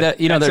that's the way that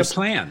there's a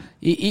plan.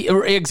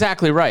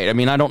 Exactly right. I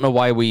mean, I don't know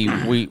why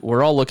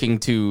we're all looking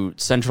to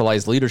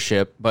centralize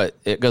leadership, but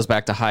it goes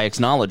back to Hayek's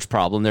knowledge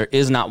problem. There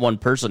is not one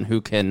person who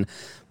can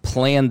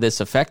plan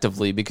this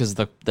effectively because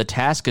the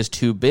task is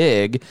too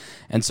big,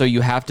 and so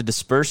you have to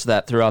disperse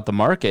that throughout the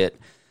market.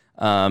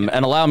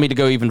 And allow me to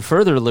go even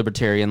further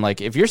libertarian. Like,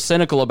 if you're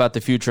cynical about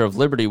the future of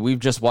liberty, we've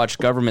just watched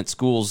government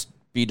schools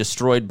be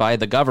destroyed by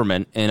the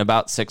government in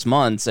about 6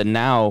 months, and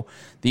now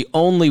the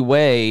only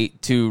way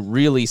to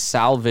really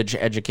salvage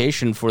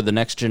education for the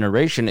next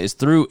generation is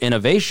through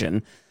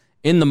innovation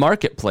in the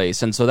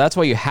marketplace. And so that's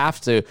why you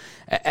have to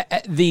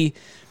the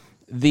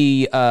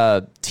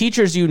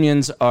teachers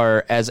unions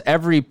are, as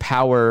every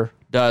power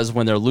does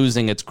when they're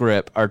losing its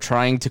grip, are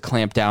trying to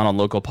clamp down on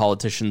local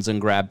politicians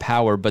and grab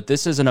power. But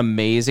this is an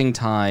amazing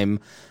time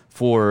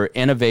for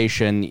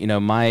innovation.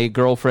 My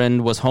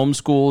girlfriend was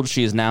homeschooled.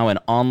 She is now an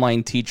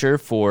online teacher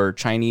for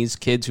Chinese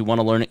kids who want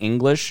to learn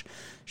English.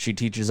 She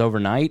teaches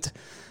overnight.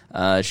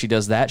 She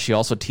does that. She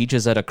also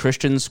teaches at a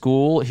Christian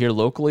school here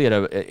locally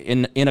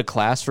in a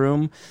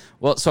classroom.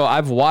 Well, so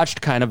I've watched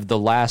kind of the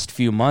last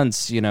few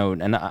months,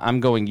 and I'm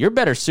going, you're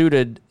better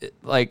suited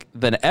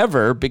than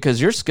ever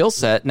because your skill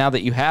set, now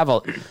that you have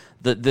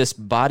this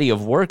body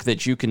of work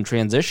that you can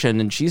transition.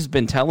 And she's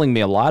been telling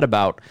me a lot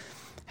about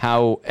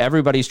how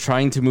everybody's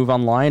trying to move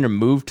online or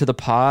move to the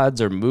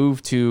pods or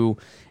move to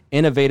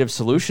innovative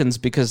solutions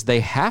because they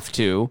have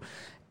to.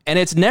 And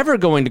it's never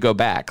going to go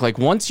back. Like,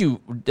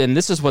 and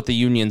this is what the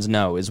unions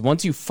know, is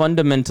once you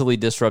fundamentally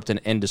disrupt an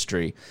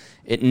industry,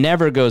 it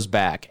never goes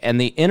back. And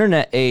the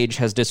internet age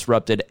has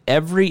disrupted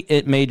every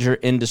major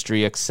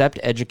industry except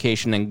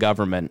education and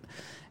government.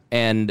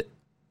 And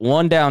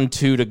one down,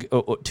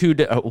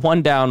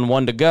 one down,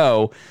 one to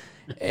go.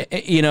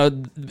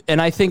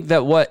 And I think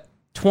that what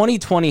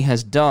 2020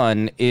 has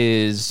done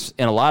is,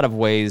 in a lot of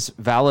ways,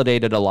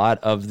 validated a lot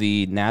of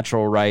the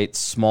natural rights,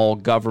 small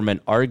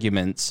government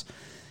arguments,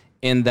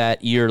 in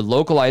that your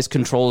localized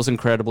control is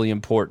incredibly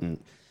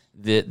important.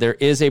 There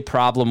is a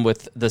problem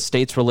with the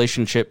state's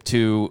relationship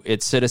to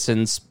its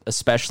citizens,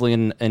 especially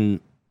in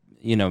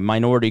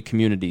minority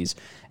communities.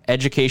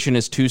 Education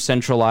is too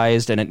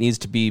centralized, and it needs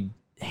to be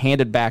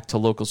handed back to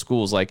local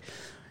schools. Like,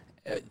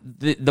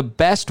 the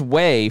best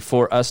way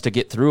for us to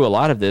get through a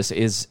lot of this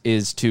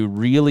is to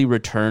really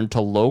return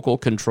to local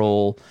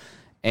control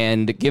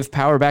and give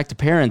power back to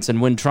parents.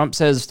 And when Trump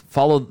says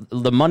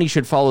the money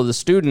should follow the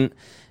student,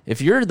 if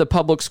you're the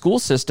public school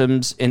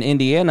systems in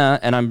Indiana,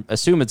 and I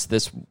assume it's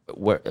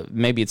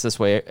maybe it's this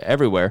way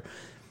everywhere,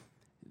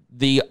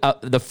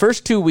 the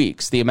first 2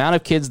 weeks, the amount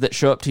of kids that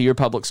show up to your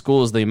public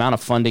school is the amount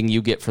of funding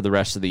you get for the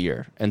rest of the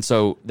year. And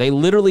so they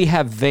literally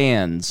have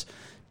vans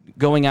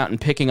going out and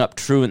picking up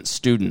truant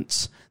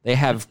students. They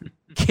have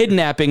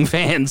kidnapping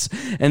vans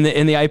in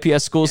the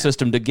IPS school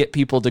system to get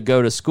people to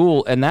go to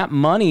school, and that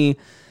money.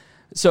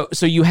 So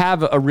you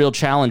have a real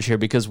challenge here,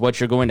 because what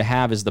you're going to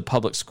have is the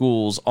public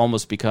schools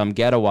almost become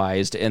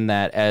ghettoized, in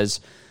that as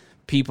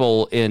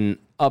people in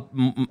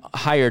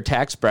higher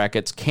tax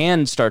brackets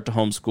can start to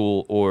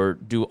homeschool or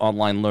do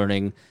online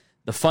learning,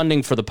 the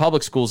funding for the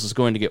public schools is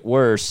going to get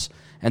worse.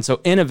 And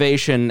so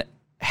innovation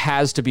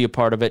has to be a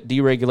part of it.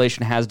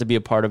 Deregulation has to be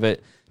a part of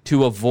it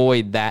to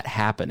avoid that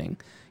happening.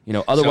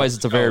 Otherwise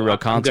it's a very real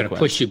consequence. I'm going to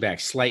push you back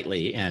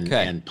slightly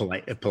and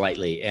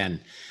politely and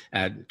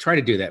try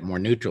to do that more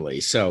neutrally.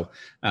 So,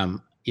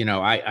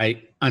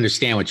 I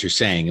understand what you're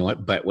saying,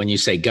 but when you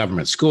say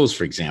government schools,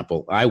 for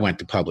example, I went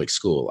to public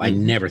school. I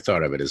never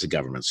thought of it as a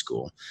government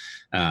school.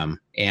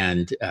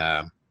 It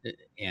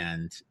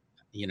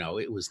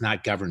was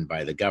not governed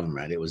by the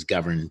government. It was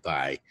governed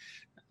by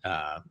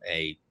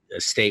a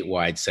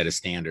statewide set of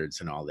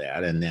standards and all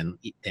that. And then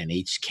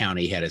each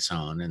county had its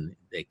own, and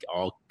they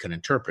all can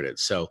interpret it.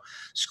 So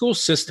school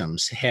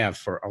systems have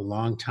for a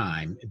long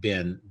time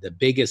been the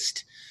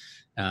biggest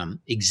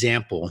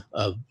example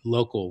of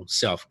local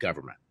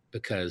self-government,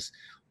 because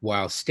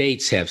while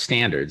states have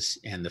standards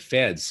and the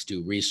feds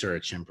do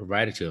research and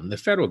provide it to them, the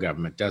federal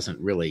government doesn't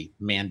really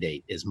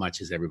mandate as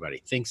much as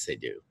everybody thinks they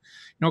do,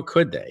 nor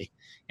could they.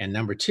 And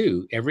number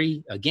two,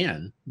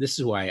 this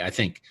is why I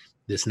think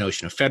this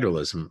notion of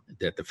federalism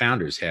that the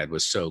founders had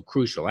was so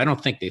crucial. I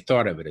don't think they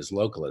thought of it as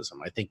localism.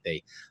 I think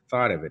they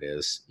thought of it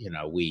as, at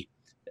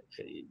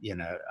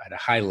a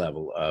high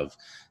level of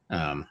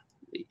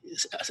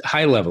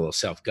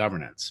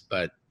self-governance.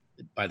 But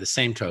by the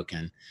same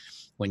token,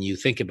 when you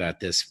think about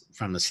this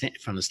from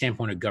the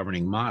standpoint of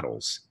governing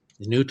models,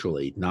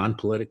 neutrally,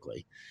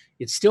 non-politically,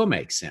 it still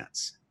makes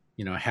sense.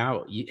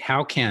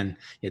 How can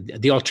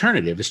the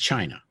alternative is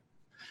China,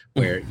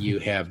 where you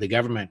have the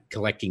government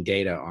collecting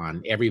data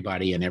on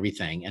everybody and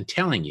everything and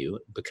telling you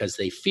because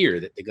they fear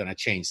that they're going to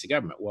change the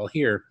government. Well,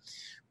 here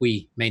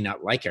we may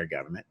not like our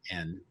government,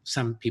 and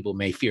some people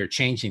may fear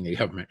changing the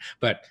government,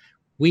 but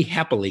we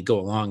happily go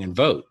along and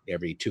vote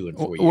every 2 and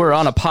 4 years. We're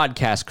on a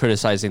podcast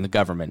criticizing the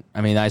government.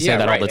 I mean, I say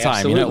that all the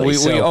time. Absolutely.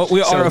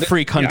 We are a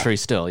free country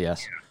still,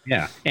 yes.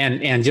 Yeah,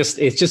 and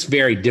it's just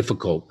very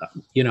difficult.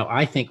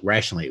 I think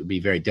rationally it would be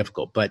very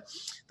difficult, but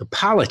the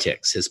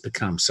politics has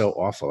become so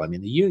awful. I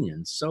mean, the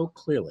unions so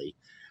clearly.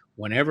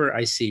 Whenever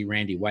I see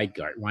Randy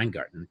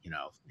Weingarten,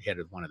 head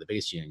of one of the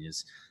biggest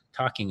unions,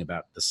 talking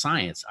about the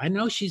science, I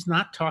know she's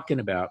not talking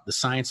about the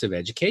science of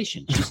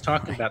education. She's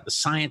talking about the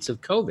science of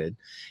COVID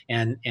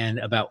and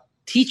about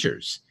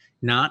teachers,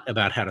 not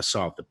about how to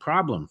solve the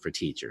problem for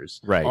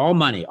teachers. Right. All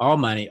money,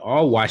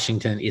 all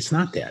Washington. It's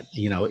not that.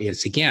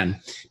 It's, again,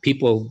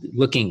 people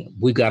looking.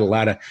 We've got a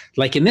lot of,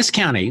 like in this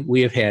county,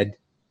 we have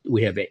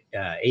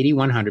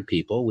 8,100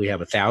 people. We have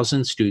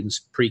 1,000 students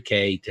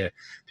pre-K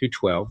through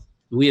 12.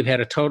 We have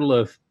had a total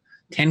of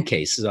 10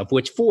 cases, of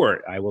which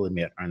 4, I will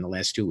admit, are in the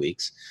last 2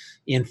 weeks,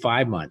 in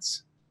 5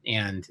 months.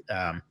 And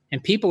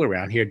people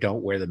around here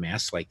don't wear the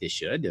masks like they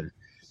should. And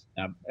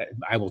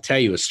I will tell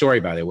you a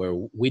story, by the way,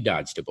 where we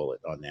dodged a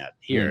bullet on that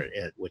here,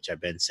 which I've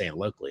been saying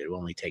locally. It will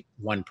only take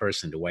one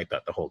person to wipe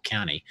out the whole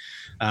county.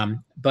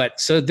 But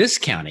so this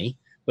county,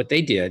 what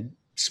they did,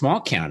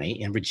 small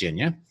county in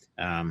Virginia,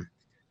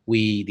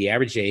 the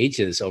average age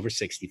is over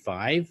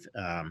 65.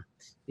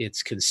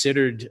 It's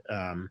considered,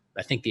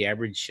 I think the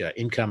average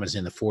income is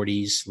in the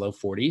 40s, low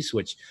 40s,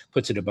 which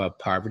puts it above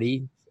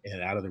poverty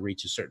and out of the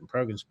reach of certain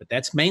programs. But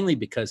that's mainly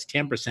because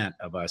 10%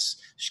 of us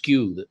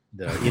skew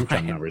the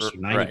income numbers to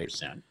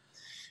 90%,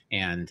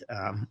 and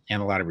a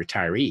lot of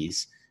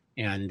retirees.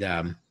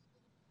 And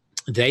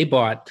they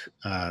bought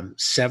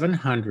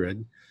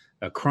 700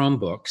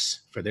 Chromebooks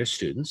for their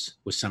students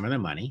with some of their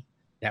money.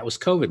 That was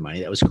COVID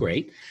money. That was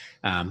great.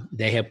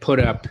 They have put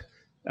up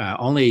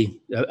only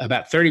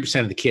about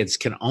 30% of the kids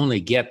can only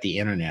get the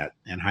internet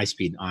and high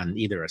speed on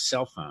either a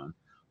cell phone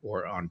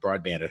or on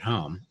broadband at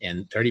home,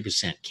 and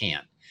 30%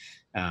 can't.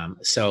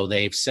 So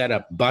they've set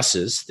up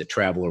buses that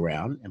travel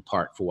around and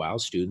park for a while.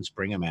 Students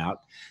bring them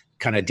out,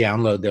 kind of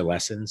download their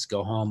lessons,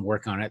 go home,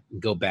 work on it,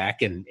 and go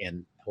back, and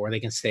or they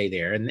can stay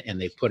there. And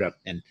they put up,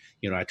 and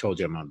I told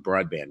you I'm on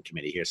broadband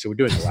committee here, so we're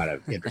doing a lot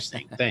of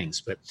interesting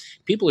things. But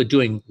people are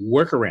doing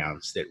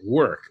workarounds that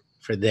work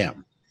for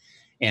them.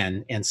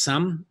 And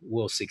some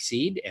will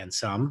succeed and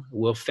some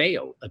will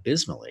fail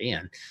abysmally.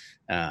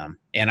 And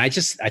I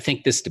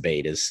think this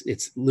debate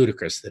it's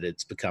ludicrous that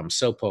it's become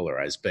so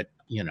polarized. But,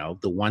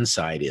 the one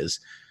side is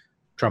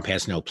Trump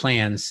has no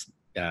plans,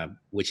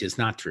 which is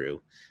not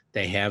true.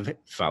 They have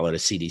followed a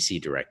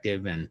CDC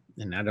directive. And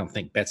I don't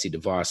think Betsy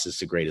DeVos is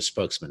the greatest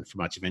spokesman for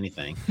much of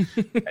anything.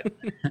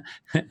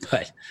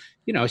 But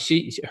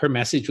her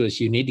message was,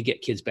 you need to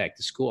get kids back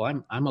to school.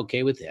 I'm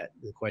okay with that.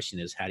 The question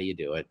is, how do you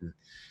do it? And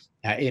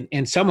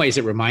in some ways,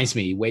 it reminds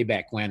me way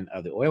back when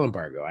of the oil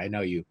embargo. I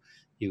know you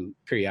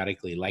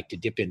periodically like to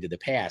dip into the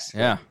past.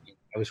 Yeah,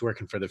 I was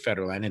working for the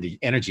Federal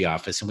Energy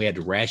Office, and we had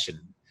to ration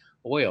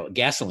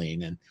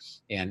gasoline,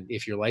 and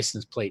if your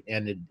license plate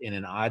ended in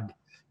an odd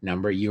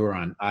number, you were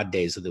on odd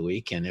days of the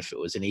week, and if it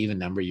was an even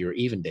number, you were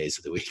even days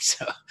of the week.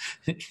 So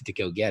to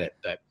go get it,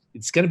 but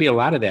it's going to be a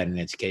lot of that in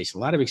education,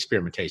 a lot of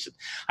experimentation.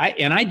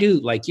 I do,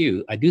 like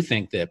you, I do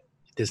think that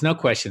there's no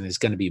question there's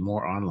going to be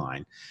more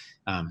online.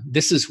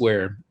 This is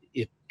where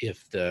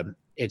if the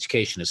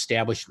education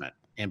establishment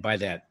and by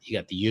that, you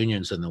got the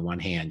unions on the one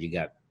hand, you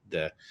got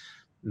the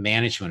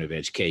management of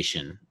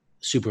education,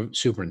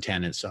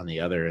 superintendents on the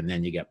other, and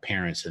then you got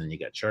parents, and then you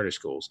got charter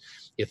schools.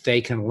 If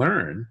they can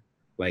learn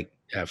like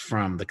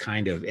from the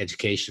kind of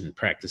education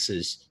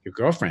practices your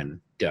girlfriend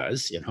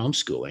does in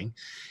homeschooling,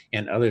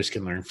 and others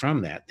can learn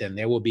from that, then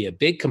there will be a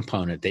big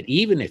component that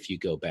even if you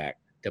go back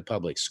to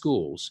public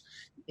schools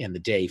in the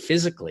day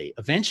physically,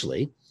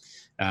 eventually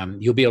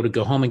you'll be able to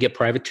go home and get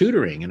private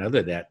tutoring and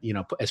other that,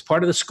 as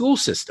part of the school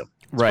system.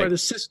 It's part of the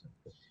system.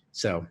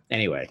 So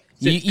anyway,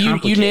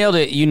 you nailed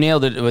it. You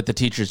nailed it with the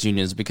teachers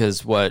unions,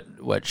 because what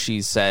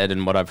she said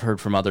and what I've heard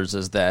from others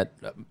is that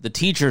the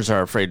teachers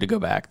are afraid to go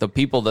back.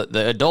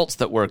 The adults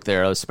that work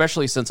there,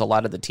 especially since a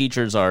lot of the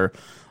teachers are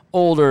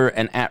older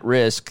and at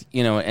risk,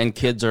 and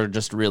kids are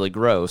just really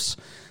gross.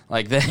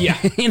 Like that, yeah.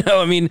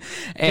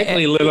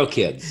 Particularly little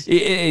kids.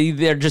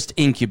 They're just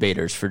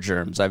incubators for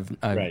germs.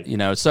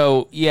 Right.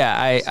 So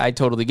yeah, I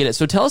totally get it.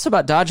 So tell us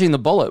about dodging the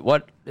bullet.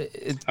 What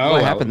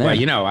happened there?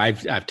 Well,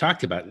 I've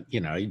talked about,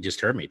 you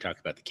just heard me talk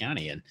about the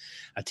county, and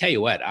I'll tell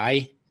you what,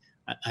 I'm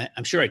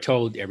sure I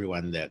told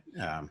everyone that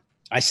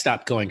I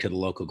stopped going to the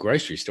local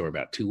grocery store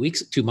about 2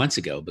 months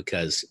ago,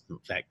 because, in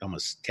fact,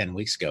 almost 10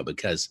 weeks ago,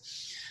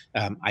 because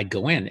I'd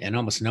go in and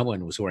almost no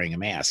one was wearing a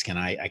mask, and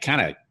I kind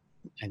of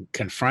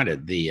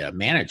confronted the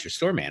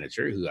store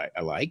manager, who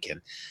I like,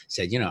 and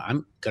said,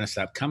 I'm going to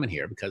stop coming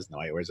here because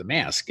nobody wears a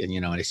mask. And,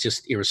 and it's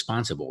just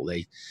irresponsible.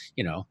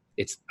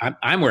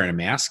 I'm wearing a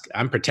mask.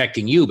 I'm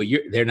protecting you, but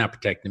they're not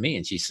protecting me.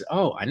 And she said,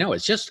 oh, I know.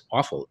 It's just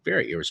awful,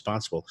 very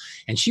irresponsible.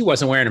 And she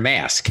wasn't wearing a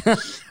mask.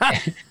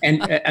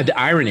 and the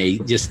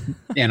irony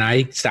and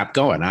I stopped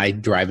going. I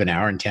drive an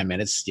hour and 10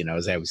 minutes,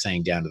 as I was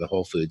saying, down to the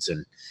Whole Foods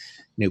and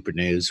Newport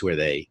News, where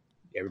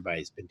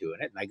everybody's been doing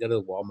it. And I go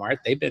to Walmart.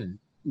 They've been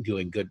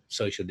doing good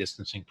social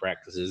distancing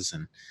practices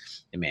and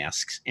the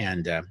masks.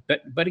 And,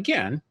 but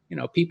again,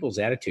 people's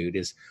attitude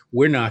is,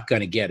 we're not going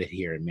to get it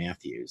here in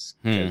Matthews,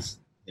 because,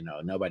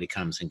 nobody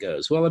comes and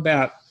goes. Well,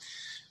 about,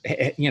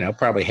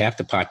 probably half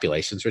the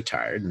population's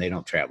retired and they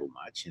don't travel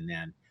much. And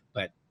then,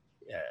 but,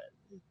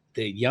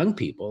 the young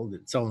people,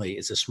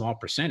 it's a small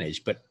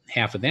percentage, but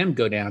half of them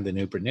go down to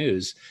Newport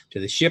News to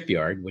the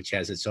shipyard, which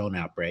has its own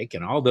outbreak.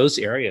 And all those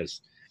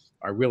areas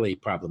are really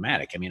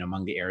problematic. I mean,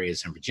 among the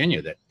areas in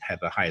Virginia that have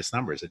the highest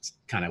numbers, it's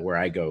kind of where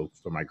I go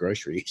for my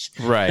groceries.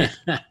 Right.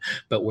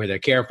 But where they're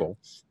careful.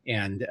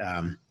 And,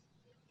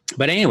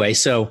 but anyway,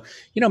 so,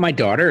 my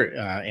daughter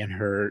and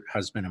her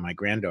husband and my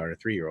granddaughter,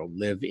 3-year-old,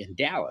 live in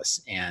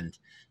Dallas. And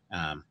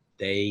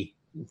they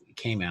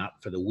came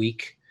out for the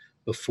week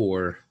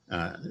before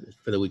the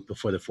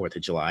 4th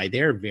of July.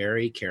 They're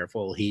very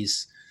careful.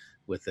 He's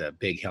with a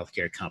big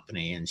healthcare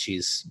company, and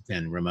she's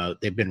been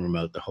remote. They've been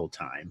remote the whole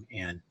time.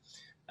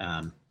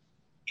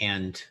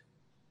 And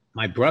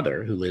my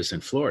brother, who lives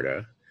in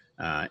Florida,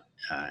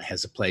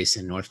 has a place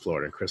in North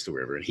Florida, in Crystal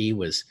River. And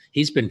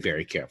he's been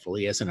very careful.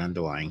 He has an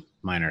underlying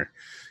minor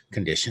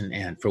condition,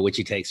 and for which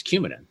he takes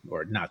Coumadin,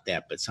 or not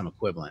that, but some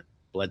equivalent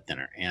blood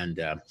thinner. And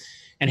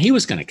he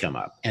was going to come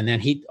up, and then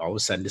he all of a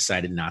sudden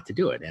decided not to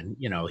do it. And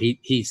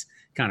he's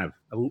kind of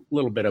a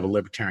little bit of a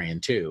libertarian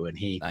too, and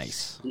he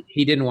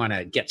didn't want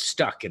to get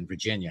stuck in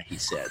Virginia. He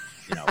said,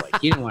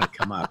 he didn't want to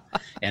come up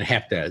and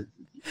have to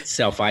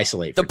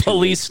self-isolate. The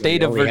police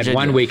state of Virginia. Had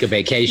 1 week of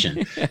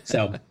vacation.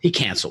 So he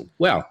canceled.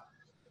 Well,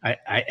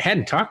 I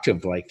hadn't talked to him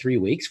for like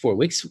 4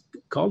 weeks,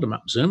 called him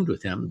up, Zoomed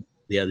with him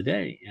the other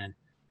day. And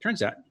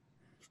turns out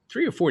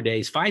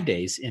 5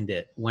 days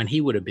into when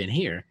he would have been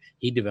here,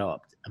 he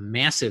developed a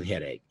massive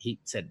headache. He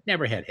said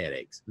never had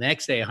headaches. The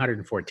next day,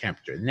 104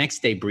 temperature. The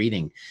next day,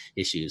 breathing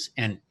issues.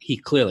 And he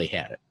clearly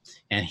had it.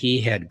 And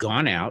he had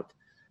gone out,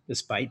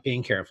 despite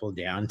being careful,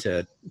 down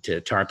to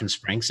Tarpon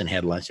Springs and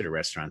had lunch at a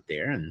restaurant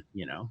there. And,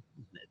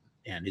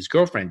 and his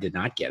girlfriend did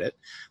not get it,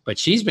 but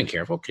she's been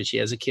careful because she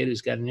has a kid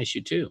who's got an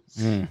issue too.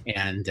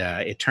 And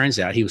it turns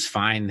out he was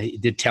fine. He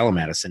did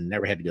telemedicine,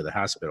 never had to go to the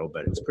hospital,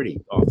 but it was pretty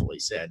awful, he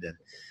said.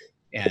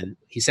 And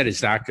he said his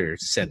doctor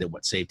said that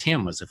what saved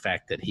him was the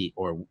fact that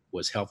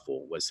was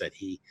helpful was that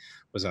he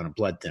was on a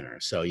blood thinner.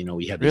 So,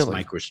 we had these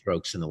micro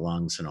strokes in the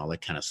lungs and all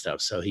that kind of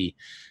stuff. So he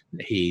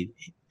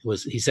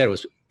said it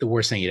was the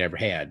worst thing he'd ever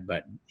had,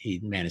 but he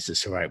managed to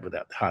survive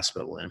without the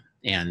hospital.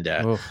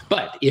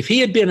 But if he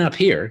had been up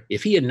here,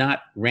 if he had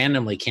not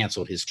randomly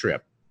canceled his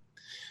trip,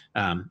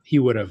 he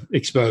would have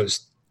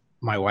exposed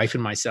my wife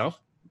and myself,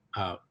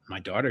 my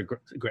daughter,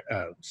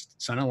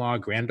 son-in-law,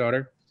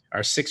 granddaughter,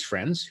 our 6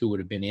 friends who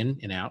would have been in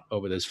and out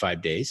over those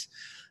 5 days.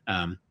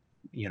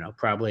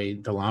 Probably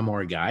the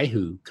lawnmower guy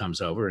who comes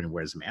over and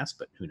wears a mask,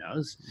 but who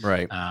knows?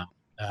 Right.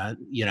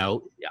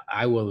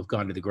 I will have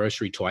gone to the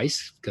grocery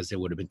twice because there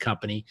would have been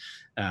company,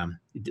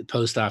 the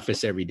post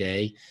office every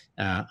day.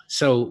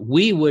 So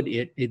we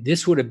would,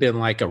 this would have been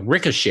like a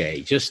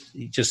ricochet,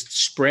 just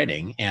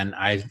spreading. And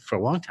I, for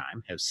a long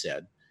time, have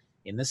said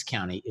in this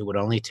county, it would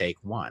only take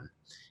one.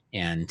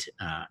 And,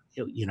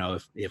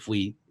 if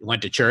we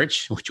went to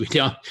church, which we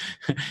don't,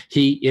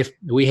 if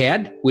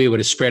we would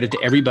have spread it to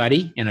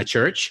everybody in a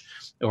church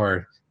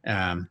or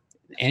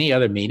any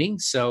other meeting.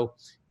 So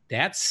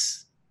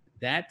that's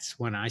that's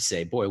when I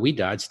say, boy, we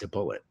dodged a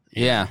bullet.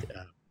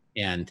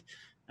 And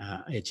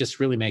it just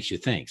really makes you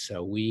think.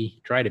 So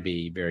we try to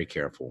be very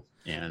careful.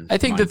 And I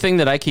think the thing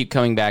that I keep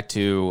coming back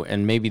to,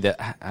 and maybe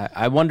that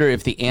I wonder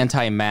if the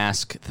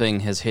anti-mask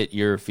thing has hit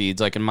your feeds.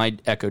 Like in my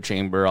echo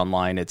chamber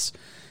online, it's,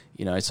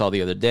 I saw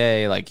the other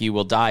day, like you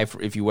will die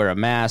if you wear a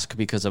mask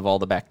because of all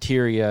the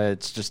bacteria.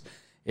 It's just,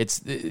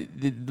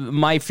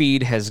 my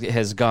feed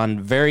has gone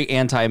very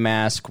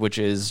anti-mask, which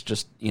is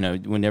just,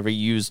 whenever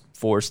you use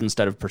force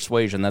instead of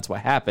persuasion, that's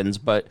what happens.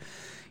 But,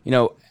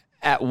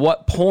 at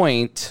what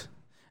point...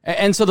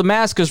 And so the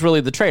mask is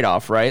really the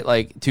trade-off, right?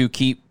 Like to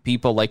keep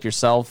people like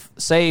yourself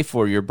safe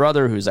or your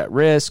brother who's at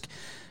risk.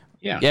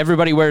 Yeah.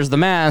 Everybody wears the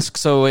mask,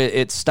 so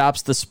it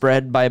stops the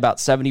spread by about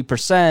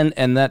 70%,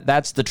 and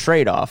that's the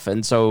trade-off.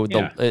 And so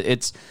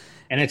it's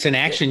an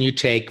action you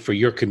take for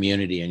your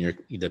community and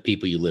the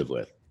people you live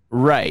with.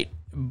 Right.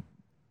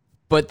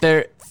 But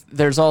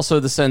there's also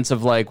the sense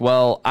of like,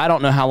 well, I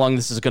don't know how long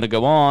this is going to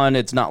go on.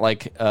 It's not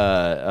like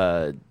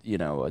a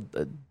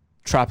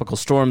tropical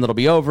storm that'll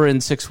be over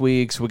in 6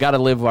 weeks. We got to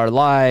live our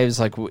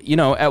lives. Like,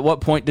 at what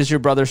point does your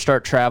brother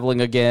start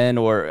traveling again?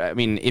 Or, I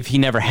mean, if he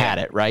never had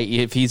it, right?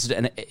 If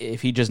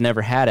he just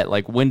never had it,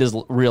 like when does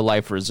real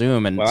life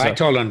resume? And I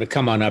told him to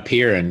come on up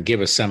here and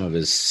give us some of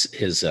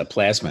his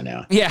plasma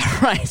now. Yeah,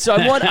 right. So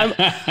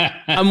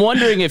I'm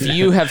wondering if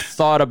you have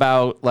thought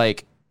about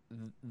like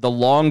the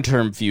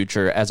long-term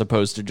future as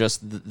opposed to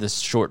just this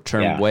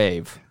short-term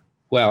wave.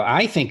 Well,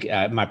 I think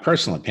my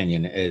personal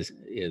opinion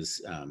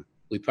is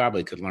we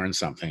probably could learn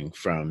something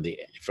from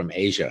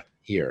Asia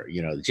here.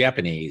 The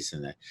Japanese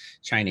and the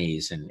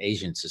Chinese and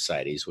Asian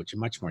societies, which are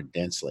much more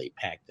densely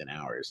packed than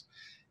ours,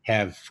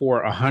 have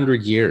for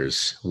 100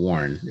 years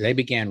worn. They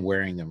began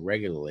wearing them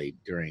regularly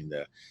during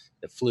the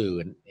flu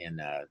in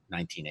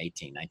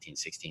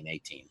 1916,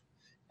 18,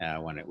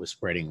 when it was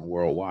spreading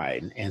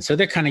worldwide. And so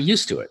they're kind of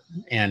used to it.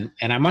 And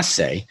I must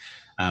say,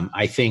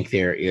 I think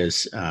there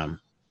is,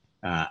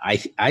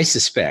 I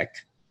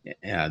suspect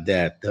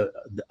that the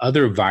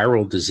other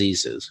viral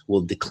diseases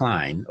will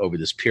decline over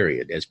this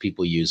period as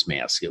people use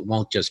masks. It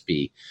won't just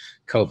be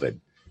COVID.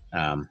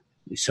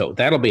 So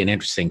that'll be an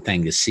interesting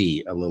thing to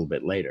see a little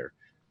bit later.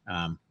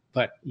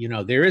 But,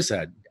 there is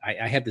I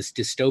have this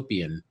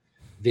dystopian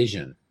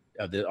vision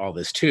of all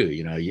this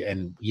too,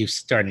 and you're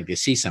starting to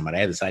see some of it. I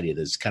had this idea,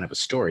 there's kind of a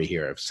story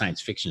here, a science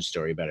fiction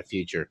story about a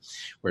future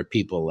where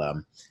people,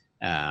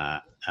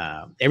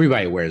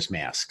 everybody wears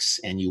masks,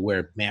 and you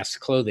wear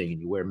mask clothing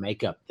and you wear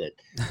makeup that,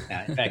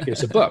 in fact,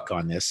 there's a book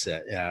on this.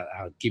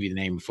 I'll give you the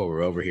name before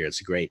we're over here.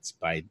 It's great. It's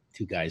by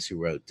two guys who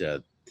wrote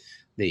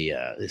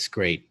this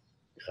great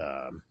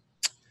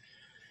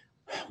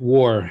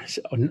war,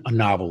 a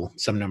novel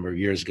some number of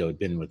years ago. Had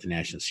been with the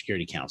National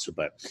Security Council.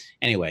 But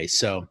anyway,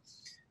 so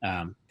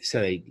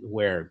they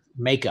wear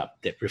makeup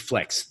that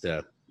reflects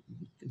the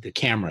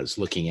cameras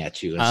looking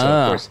at you. And so,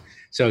 of course,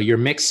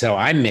 so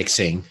I'm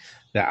mixing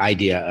the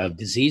idea of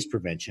disease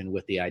prevention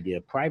with the idea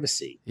of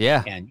privacy.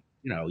 Yeah. And,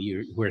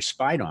 we're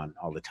spied on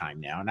all the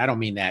time now. And I don't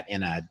mean that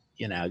in a,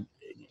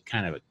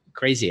 kind of a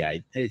crazy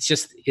eye. It's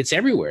just, it's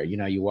everywhere.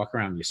 You walk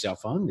around with your cell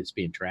phone, it's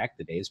being tracked,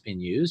 the day it's being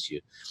used.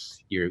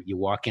 You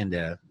walk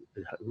into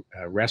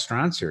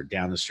restaurants or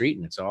down the street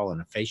and it's all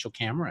in a facial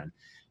camera and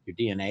your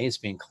DNA is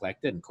being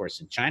collected. And of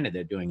course, in China,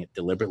 they're doing it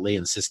deliberately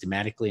and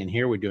systematically. And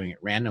here we're doing it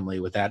randomly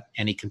without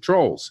any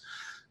controls.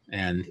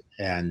 And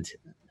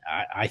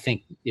I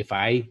think if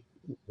I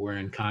were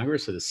in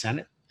Congress or the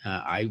Senate,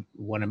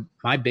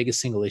 my biggest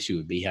single issue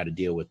would be how to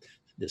deal with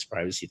this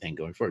privacy thing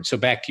going forward. So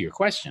back to your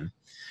question,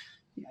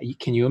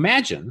 can you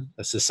imagine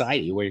a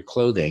society where your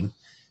clothing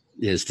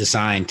is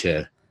designed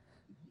to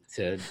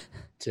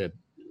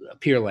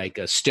appear like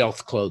a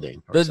stealth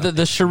clothing?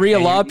 The Sharia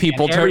law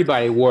people,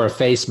 everybody wore a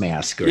face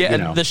mask.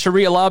 The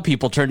Sharia law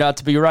people turned out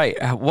to be right.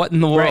 What in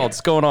the world's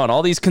going on?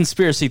 All these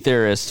conspiracy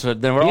theorists. We're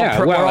all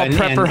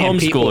prepper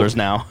homeschoolers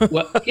now.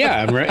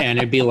 And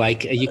it'd be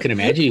like, you can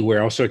imagine you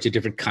wear all sorts of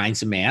different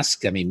kinds of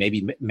masks. I mean,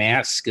 maybe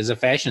mask is a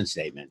fashion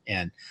statement,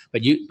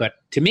 but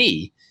to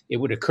me, it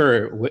would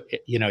occur.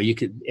 You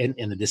could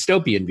in the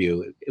dystopian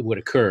view, it would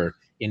occur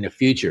in the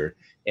future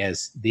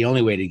as the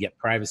only way to get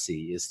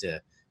privacy is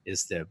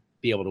to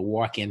be able to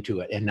walk into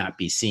it and not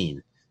be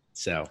seen.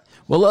 So,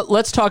 well,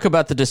 let's talk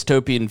about the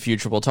dystopian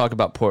future. We'll talk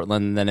about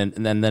Portland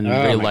and then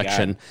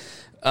re-election.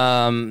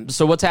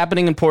 So what's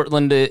happening in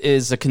Portland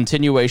is a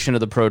continuation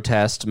of the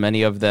protest.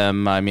 Many of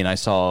them, I mean, I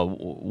saw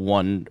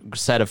one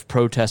set of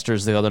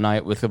protesters the other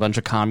night with a bunch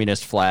of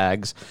communist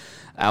flags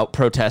out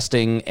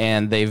protesting,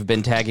 and they've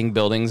been tagging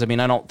buildings. I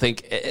mean, I don't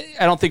think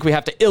we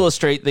have to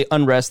illustrate the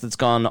unrest that's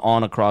gone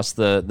on across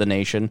the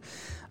nation.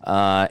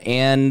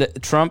 And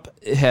Trump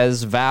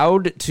has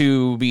vowed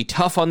to be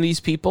tough on these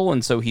people,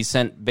 and so he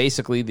sent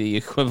basically the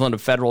equivalent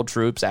of federal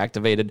troops,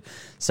 activated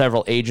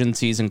several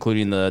agencies,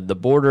 including the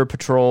Border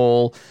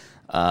Patrol,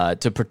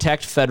 to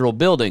protect federal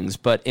buildings.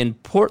 But in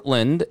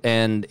Portland,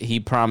 and he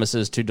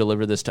promises to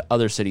deliver this to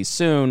other cities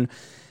soon,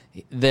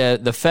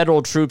 the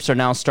federal troops are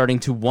now starting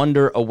to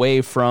wander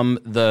away from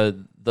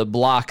the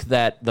block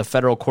that the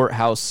federal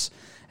courthouse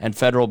and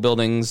federal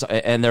buildings,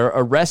 and they're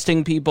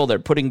arresting people. They're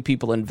putting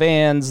people in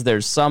vans.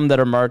 There's some that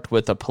are marked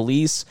with a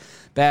police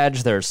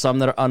badge. There are some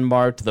that are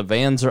unmarked. The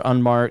vans are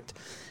unmarked.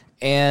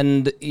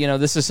 And,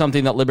 this is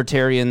something that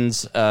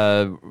libertarians,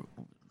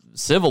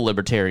 civil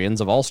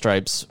libertarians of all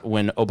stripes,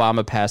 when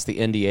Obama passed the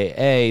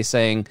NDAA,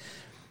 saying,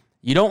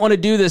 you don't want to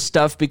do this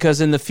stuff because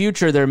in the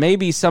future there may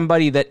be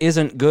somebody that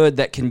isn't good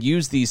that can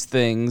use these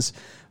things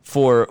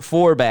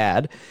for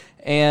bad.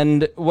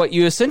 And what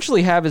you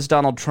essentially have is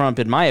Donald Trump,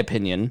 in my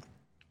opinion,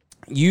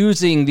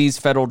 using these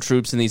federal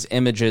troops and these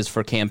images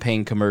for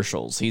campaign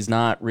commercials. He's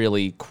not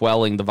really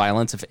quelling the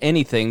violence. If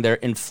anything, they're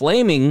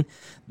inflaming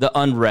the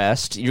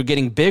unrest. You're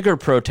getting bigger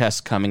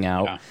protests coming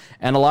out. Yeah.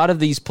 And a lot of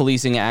these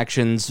policing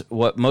actions,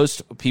 what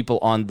most people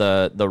on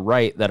the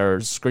right that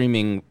are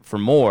screaming for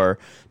more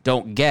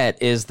don't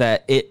get, is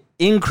that it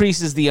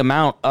increases the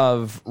amount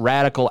of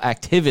radical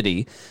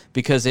activity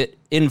because it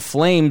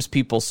inflames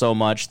people so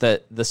much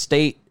that the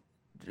state,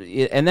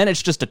 and then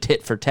it's just a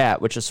tit for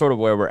tat, which is sort of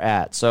where we're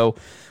at. So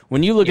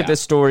when you look at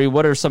this story,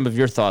 what are some of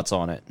your thoughts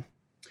on it?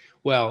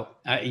 Well,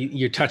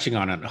 you're touching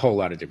on a whole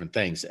lot of different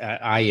things.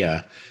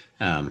 I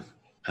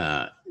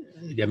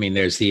mean,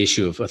 there's the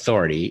issue of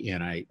authority,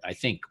 and I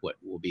think what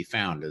will be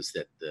found is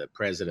that the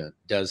president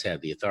does have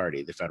the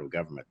authority, the federal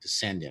government, to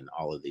send in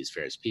all of these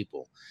various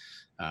people.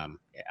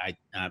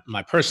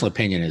 My personal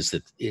opinion is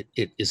that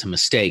it is a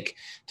mistake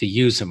to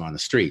use them on the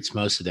streets.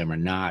 Most of them are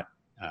not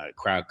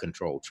crowd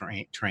control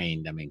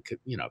trained. I mean,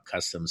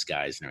 customs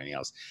guys and everything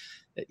else.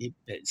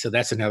 So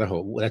that's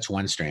that's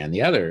one strand.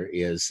 The other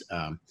is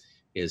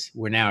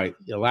we're now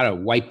a lot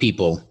of white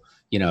people,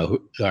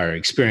 who are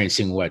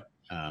experiencing what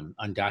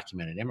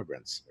undocumented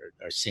immigrants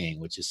are seeing,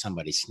 which is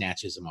somebody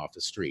snatches them off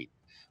the street,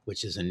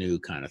 which is a new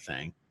kind of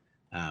thing.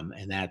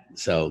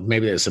 So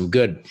maybe there's some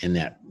good in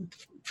that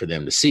for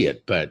them to see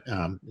it. But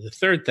the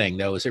third thing,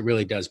 though, is it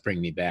really does bring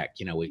me back.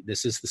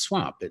 This is the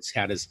swamp. It's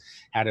how do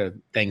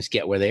things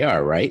get where they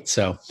are, right?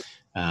 So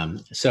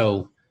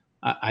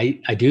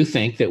I do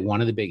think that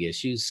one of the big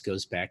issues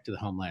goes back to the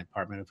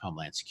Department of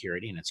Homeland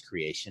Security and its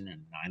creation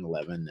and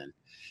 9/11,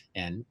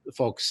 and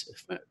folks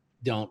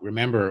don't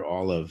remember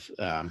all of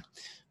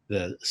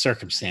the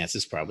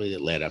circumstances probably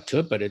that led up to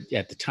it, but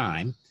at the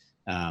time,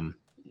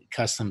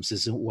 customs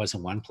was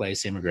in one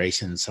place,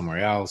 immigration somewhere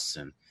else,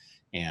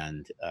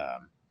 and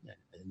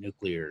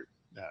nuclear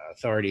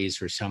authorities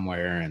were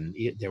somewhere, and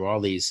there were all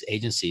these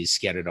agencies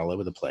scattered all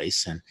over the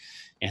place,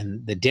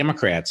 and the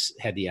Democrats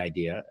had the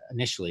idea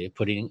initially of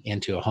putting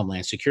into a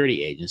Homeland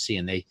Security Agency,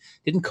 and they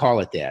didn't call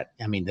it that.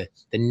 I mean, the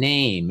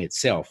name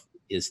itself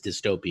is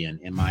dystopian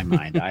in my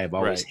mind. I have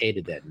always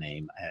hated that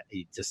name.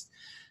 It's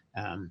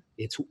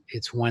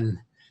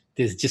one.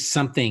 There's just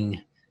something.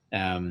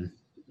 I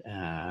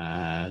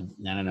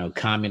don't know,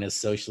 communist,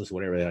 socialist,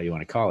 whatever the hell you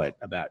want to call it,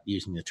 about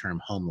using the term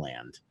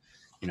homeland.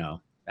 The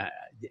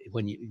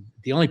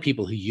only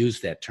people who use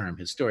that term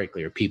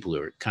historically are people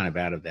who are kind of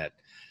out of that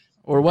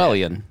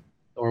Orwellian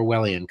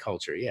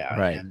culture, yeah.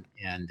 Right.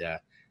 And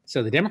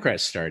so the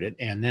Democrats started,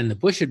 and then the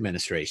Bush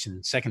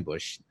administration, second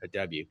Bush,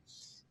 W,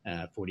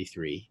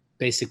 43,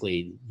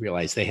 basically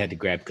realized they had to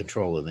grab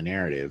control of the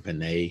narrative, and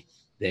they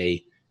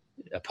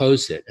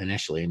opposed it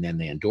initially, and then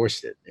they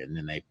endorsed it, and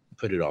then they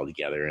put it all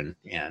together.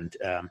 And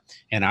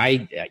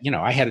I,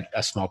 I had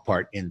a small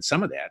part in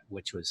some of that,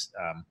 which was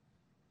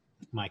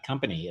my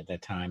company at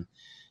that time.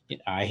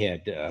 I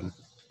had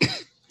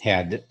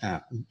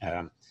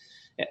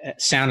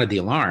sounded the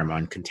alarm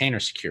on container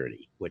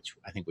security, which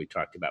I think we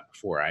talked about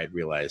before. I had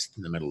realized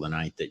in the middle of the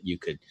night that you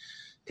could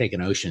take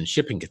an ocean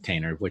shipping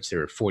container, of which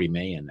there are 40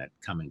 million that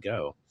come and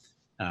go,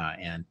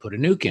 and put a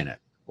nuke in it,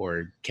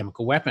 or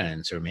chemical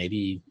weapons, or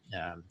maybe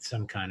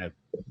some kind of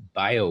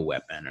bio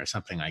weapon or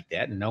something like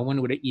that. And no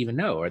one would even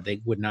know, or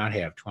they would not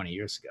have 20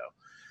 years ago.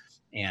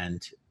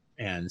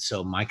 And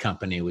so my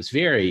company was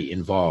very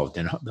involved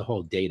in the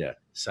whole data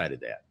side of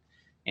that.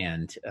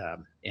 And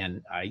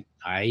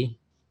I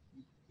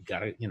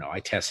got I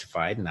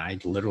testified, and I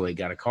literally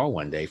got a call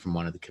one day from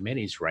one of the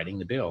committees writing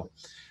the bill.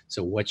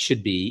 So what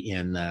should be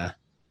in the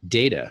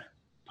data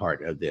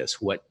part of this?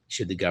 What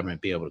should the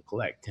government be able to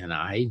collect? And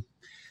I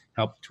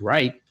helped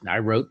write. I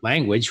wrote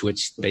language,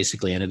 which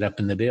basically ended up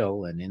in the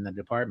bill and in the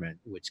department,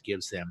 which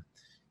gives them,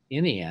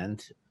 in the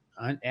end,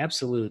 an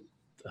absolute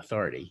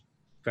authority,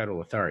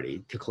 federal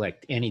authority, to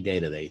collect any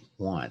data they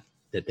want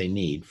that they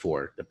need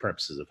for the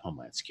purposes of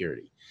Homeland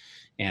Security.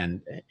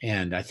 And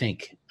I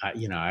think,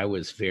 I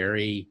was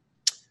very,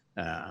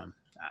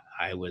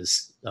 I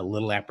was a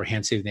little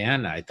apprehensive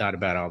then. I thought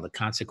about all the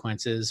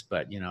consequences,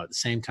 but, at the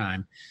same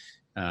time,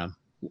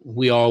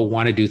 we all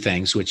want to do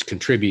things which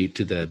contribute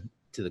to the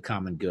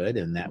common good.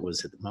 And that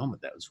was, at the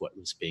moment, that was what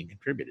was being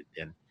contributed.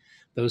 And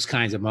those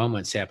kinds of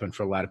moments happened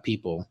for a lot of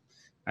people,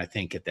 I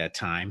think, at that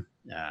time.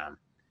 I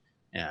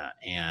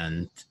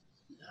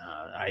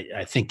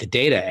think the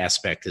data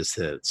aspect is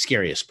the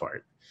scariest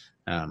part.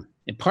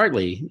 And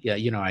partly,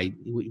 we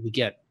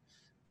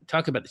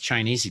talk about the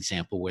Chinese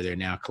example, where they're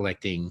now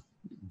collecting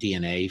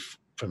DNA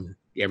from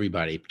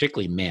everybody,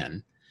 particularly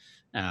men,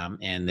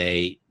 and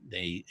the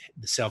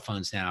cell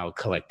phones now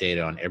collect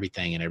data on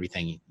everything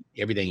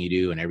you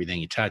do and everything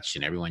you touch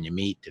and everyone you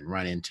meet and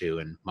run into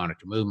and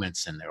monitor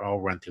movements, and they're all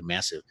run through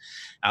massive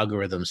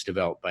algorithms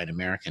developed by an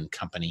American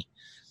company,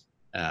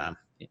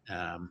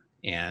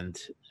 and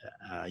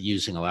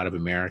using a lot of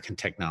American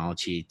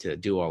technology to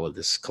do all of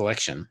this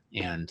collection.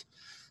 And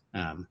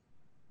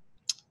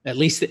at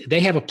least they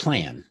have a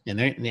plan,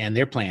 and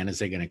their plan is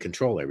they're going to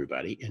control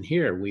everybody. And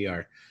here we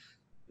are.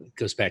 It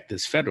goes back to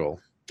this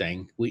federal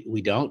thing.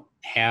 We don't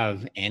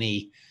have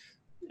any.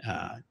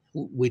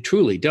 We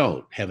truly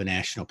don't have a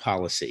national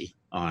policy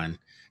on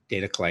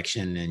data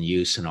collection and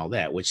use and all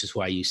that, which is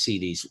why you see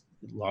these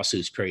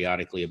lawsuits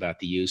periodically about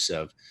the use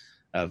of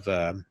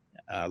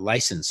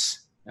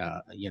license,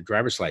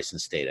 driver's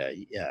license data.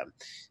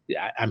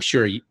 I'm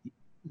sure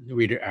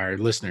our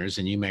listeners,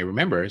 and you may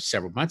remember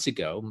 6 months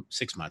ago,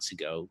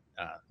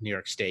 New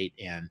York State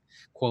and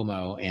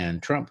Cuomo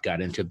and Trump got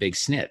into a big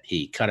snit.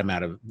 He cut them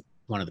out of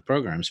one of the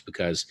programs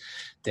because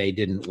they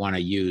didn't want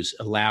to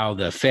allow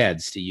the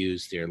feds to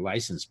use their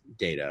license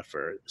data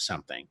for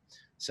something.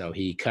 So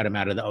he cut them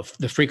out of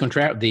the frequent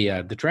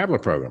the traveler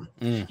program.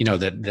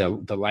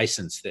 The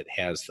license that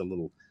has the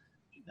little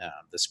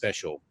the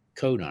special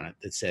code on it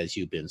that says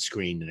you've been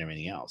screened and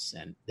everything else.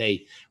 And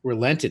they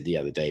relented the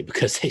other day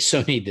because they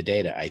so need the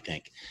data. I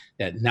think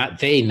that not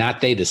they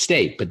the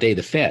state, but they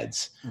the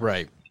feds.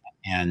 Right.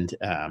 And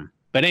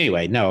but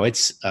anyway, no,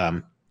 it's.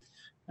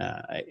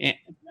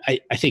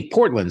 I think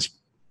Portland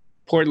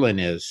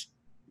is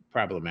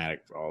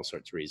problematic for all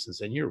sorts of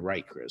reasons, and you're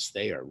right, Chris.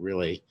 They are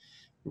really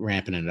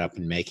ramping it up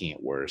and making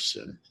it worse.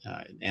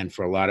 And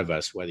for a lot of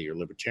us, whether you're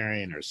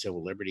libertarian or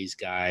civil liberties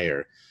guy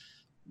or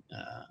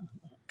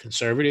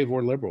conservative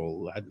or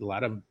liberal, a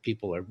lot of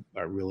people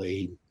are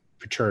really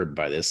perturbed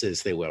by this,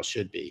 as they well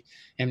should be.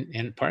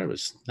 And part of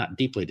it's not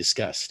deeply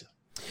discussed.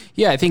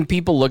 Yeah, I think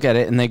people look at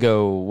it and they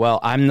go, "Well,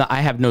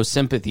 I have no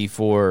sympathy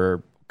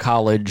for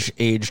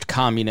college-aged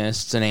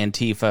communists and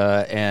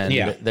Antifa,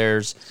 and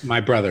there's my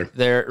brother."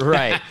 They're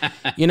right,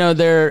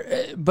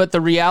 but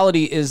the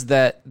reality is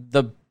that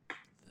the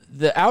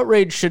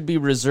outrage should be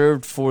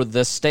reserved for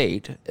the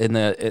state, in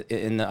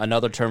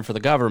another term for the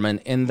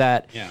government, in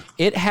that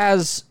it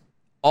has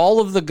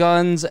all of the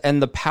guns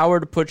and the power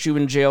to put you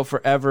in jail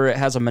forever. It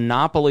has a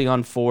monopoly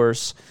on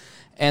force,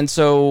 and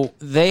so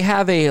they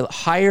have a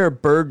higher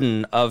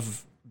burden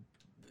of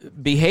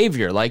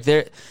behavior. Like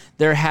there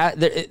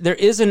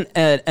isn't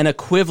an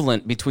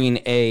equivalent between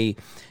an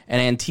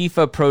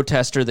Antifa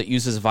protester that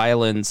uses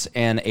violence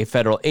and a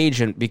federal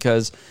agent,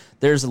 because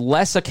there's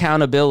less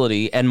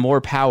accountability and more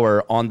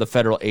power on the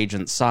federal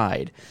agent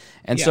side.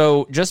 And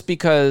so just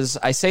because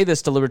I say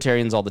this to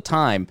libertarians all the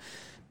time,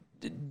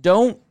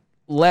 don't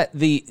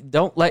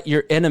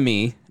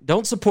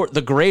support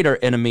the greater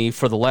enemy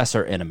for the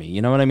lesser enemy.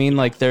 You know what I mean?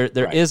 Like there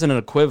isn't an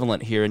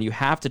equivalent here, and you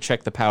have to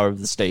check the power of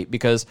the state,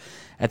 because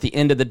at the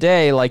end of the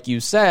day, like you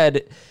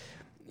said,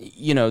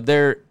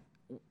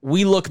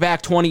 we look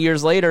back 20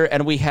 years later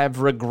and we have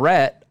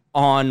regret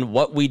on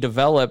what we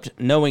developed,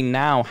 knowing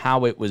now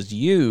how it was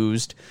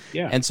used.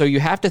 Yeah. And so you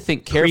have to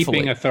think carefully.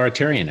 Creeping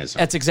authoritarianism.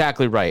 That's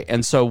exactly right.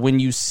 And so when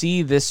you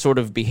see this sort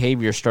of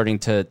behavior starting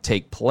to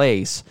take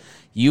place,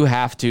 you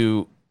have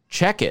to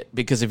check it,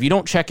 because if you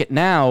don't check it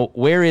now,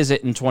 where is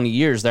it in 20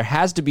 years? There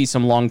has to be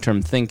some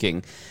long-term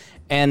thinking.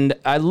 And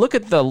I look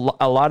at a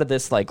lot of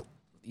this,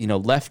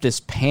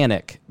 leftist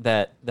panic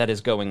that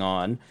is going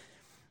on.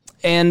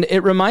 And it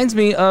reminds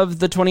me of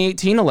the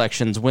 2018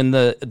 elections, when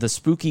the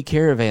spooky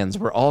caravans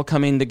were all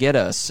coming to get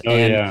us.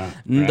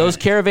 Those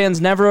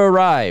caravans never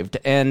arrived.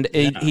 And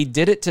he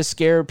did it to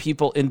scare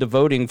people into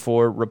voting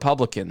for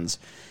Republicans.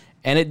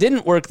 And it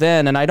didn't work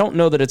then, and I don't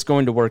know that it's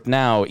going to work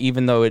now,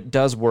 even though it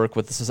does work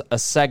with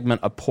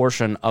a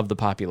portion of the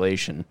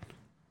population.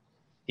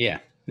 Yeah,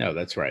 no,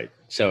 that's right.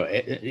 So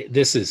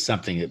this is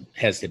something that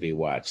has to be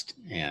watched,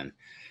 and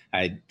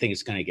I think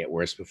it's going to get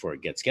worse before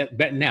it gets.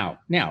 But now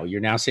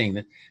you're now seeing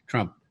that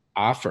Trump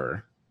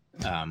offer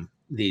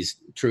these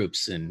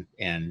troops, and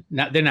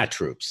they're not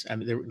troops. I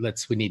mean,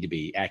 we need to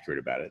be accurate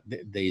about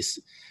it. These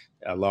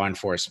law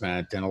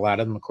enforcement, and a lot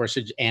of them, of course,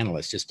 are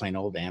analysts, just plain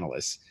old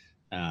analysts.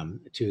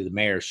 To the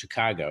mayor of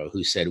Chicago,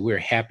 who said, "We're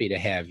happy to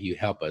have you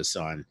help us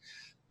on,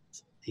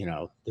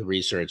 the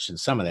research and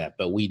some of that,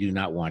 but we do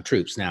not want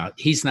troops." Now,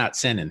 he's not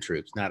sending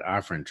troops, not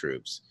offering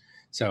troops.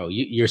 So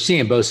you're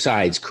seeing both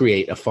sides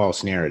create a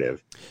false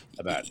narrative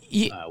about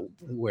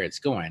where it's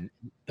going.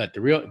 But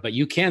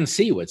you can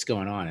see what's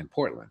going on in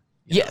Portland.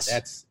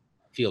 That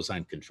feels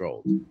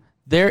uncontrolled.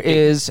 There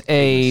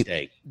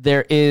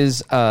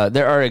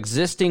are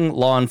existing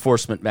law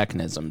enforcement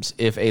mechanisms.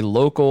 If a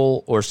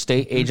local or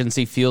state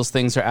agency feels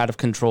things are out of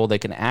control, they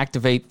can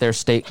activate their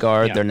state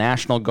guard, their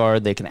national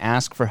guard. They can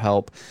ask for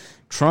help.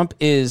 Trump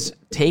is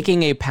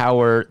taking a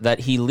power that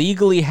he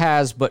legally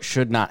has but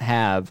should not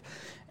have,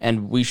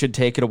 and we should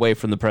take it away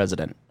from the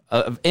president,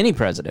 of any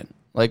president.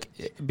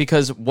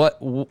 Because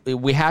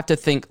we have to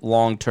think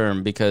long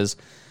term, because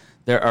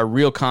there are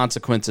real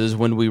consequences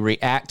when we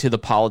react to the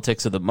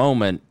politics of the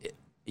moment.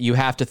 You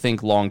have to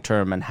think long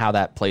term and how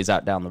that plays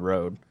out down the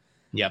road.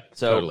 Yep.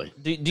 So Totally.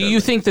 Do you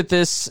think that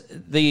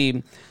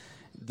the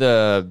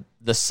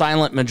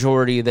silent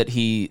majority that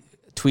he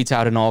tweets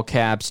out in all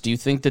caps, do you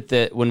think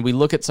that when we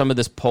look at some of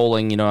this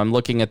polling, I'm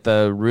looking at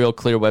the Real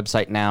Clear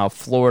website now,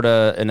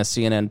 Florida in a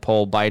CNN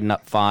poll, Biden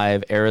up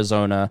 5,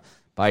 Arizona,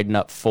 Biden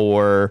up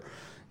 4.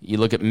 You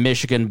look at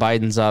Michigan,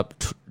 Biden's up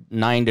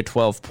 9 to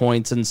 12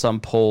 points in some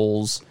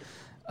polls.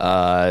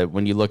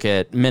 When you look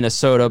at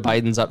Minnesota,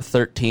 Biden's up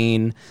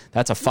 13.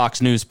 That's a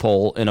Fox News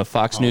poll. In a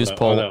Fox News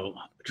poll, although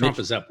Trump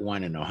is up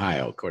 1 in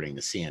Ohio, according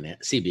to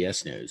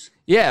CBS News.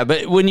 Yeah,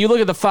 but when you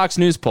look at the Fox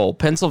News poll,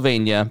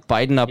 Pennsylvania,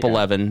 Biden up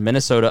 11,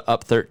 Minnesota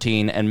up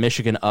 13, and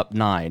Michigan up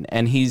 9.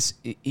 And he's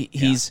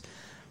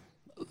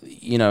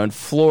in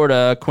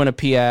Florida,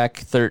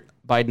 Quinnipiac,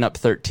 Biden up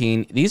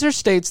 13. These are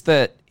states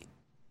that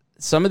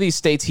some of these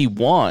states he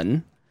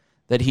won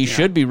that he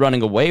should be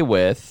running away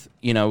with.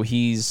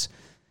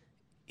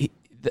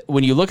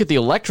 When you look at the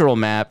electoral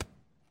map,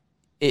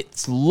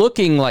 it's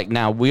looking like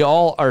now we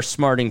all are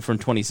smarting from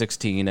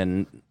 2016,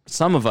 and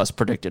some of us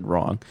predicted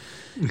wrong.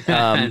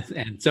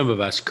 And some of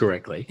us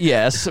correctly.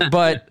 Yes,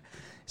 but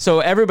so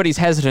everybody's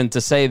hesitant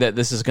to say that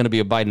this is going to be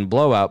a Biden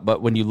blowout,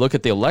 but when you look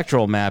at the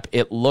electoral map,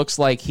 it looks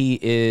like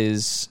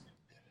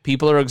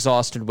people are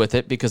exhausted with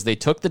it because they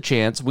took the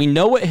chance. We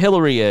know what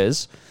Hillary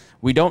is.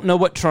 We don't know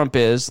what Trump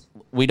is.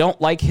 We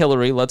don't like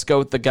Hillary. Let's go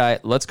with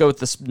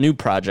this new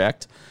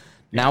project.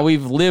 Now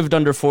we've lived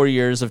under 4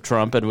 years of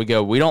Trump, and we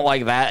don't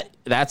like that.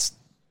 That's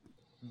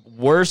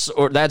worse,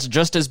 or that's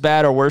just as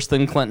bad or worse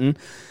than Clinton.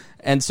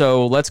 And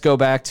so let's go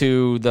back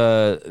to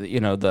the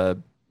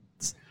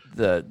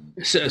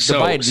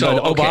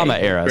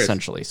Obama era, Chris,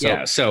 essentially.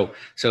 So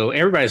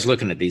everybody's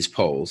looking at these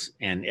polls,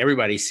 and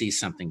everybody sees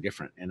something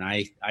different. And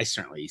I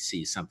certainly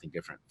see something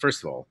different.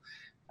 First of all,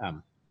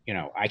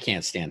 I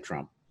can't stand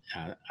Trump.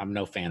 I'm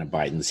no fan of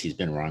Biden's. He's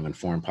been wrong on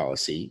foreign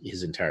policy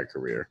his entire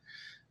career.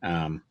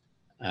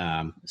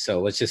 So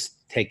let's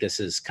just take this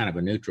as kind of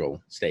a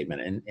neutral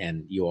statement.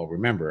 And you all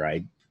remember,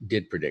 I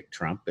did predict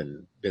Trump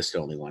and missed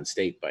only one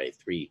state by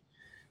 3%,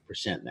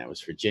 and that was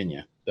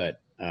Virginia.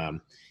 But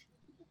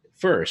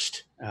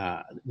first,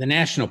 the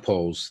national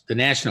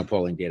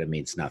polling data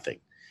means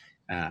nothing.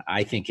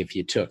 I think if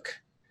you took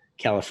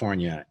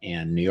California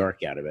and New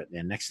York out of it,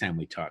 and next time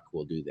we talk,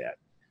 we'll do that.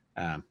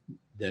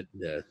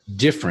 The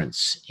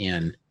difference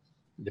in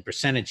the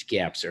percentage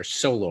gaps are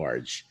so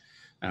large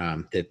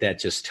that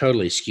just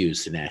totally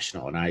skews the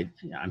national. And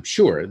I'm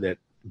sure that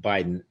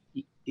Biden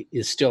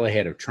is still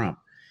ahead of Trump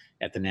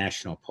at the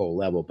national poll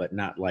level, but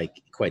not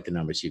like quite the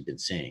numbers you've been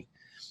seeing.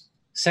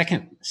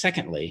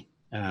 Secondly,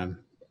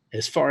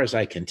 as far as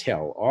I can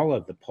tell, all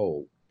of the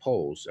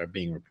polls are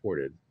being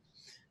reported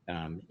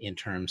in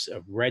terms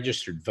of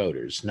registered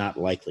voters, not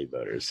likely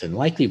voters. And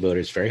likely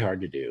voters, very hard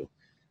to do.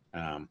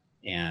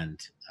 And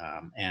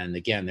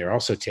again, they're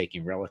also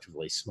taking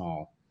relatively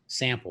small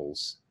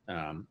samples,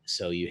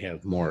 so you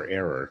have more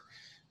error,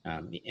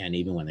 and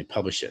even when they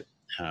publish it.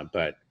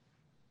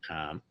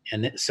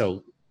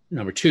 So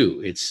number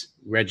two, it's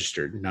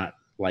registered, not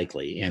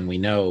likely. And we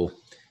know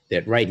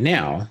that right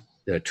now,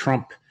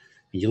 when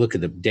you look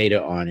at the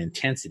data on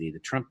intensity, the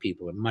Trump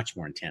people are much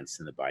more intense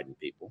than the Biden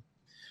people.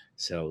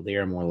 So they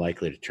are more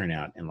likely to turn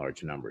out in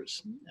larger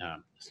numbers.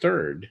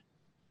 Third,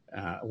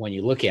 when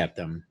you look at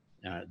them,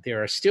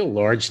 there are still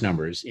large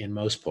numbers in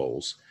most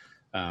polls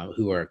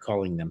who are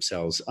calling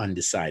themselves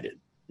undecided.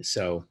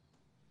 So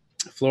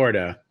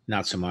Florida,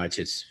 not so much.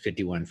 It's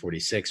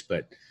 51-46,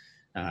 but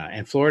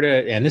and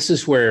Florida, and this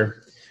is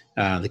where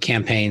the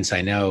campaigns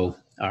I know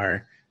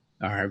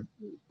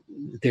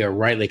they are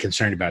rightly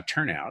concerned about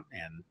turnout,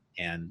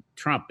 and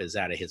Trump is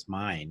out of his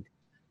mind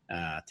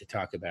to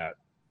talk about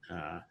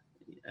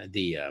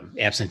the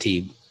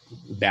absentee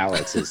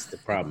ballots is the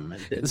problem.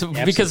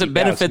 Because it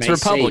benefits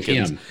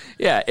Republicans.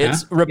 Yeah,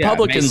 it's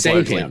Republicans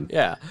largely.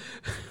 Yeah.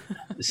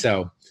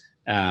 So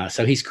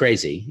he's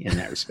crazy in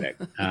that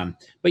respect.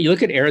 But you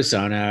look at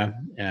Arizona,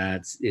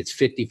 it's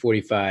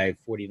 50-45,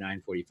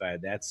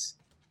 49-45. That's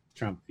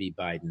Trump v.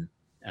 Biden.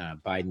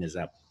 Biden is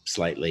up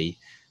slightly.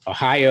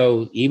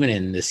 Ohio, even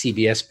in the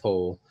CBS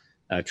poll,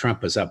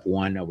 Trump is up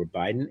 1 over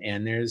Biden,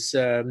 and there's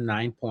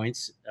 9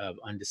 points of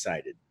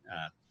undecided.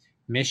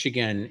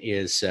 Michigan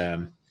is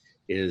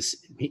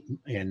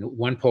in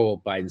one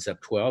poll, Biden's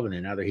up 12, and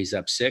in another he's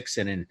up 6,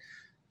 and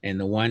in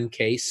the one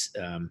case,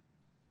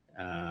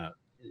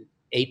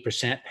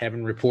 8%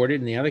 haven't reported.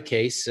 In the other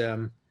case,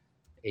 8,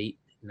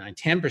 9,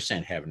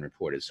 10% haven't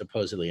reported,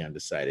 supposedly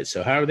undecided.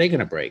 So how are they going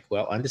to break?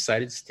 Well,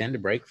 undecideds tend to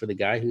break for the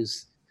guy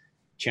who's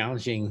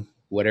challenging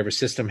whatever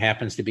system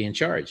happens to be in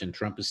charge. And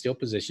Trump is still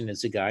positioned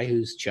as the guy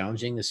who's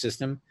challenging the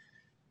system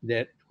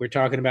that we're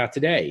talking about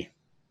today.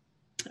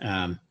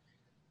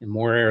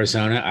 More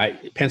Arizona,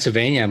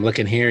 Pennsylvania. I'm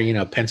looking here.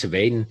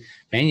 Pennsylvania.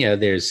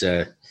 There's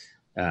 7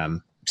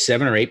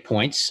 or 8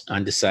 points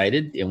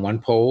undecided in one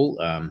poll,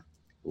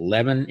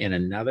 11 in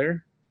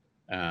another.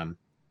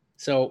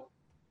 So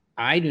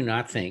I do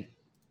not think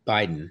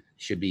Biden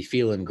should be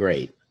feeling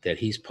great that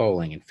he's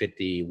polling at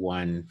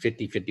 51,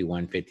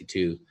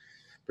 52%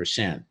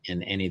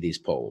 in any of these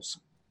polls,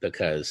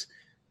 because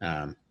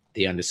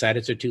The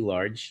undecideds are too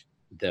large.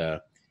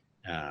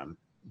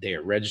 They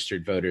are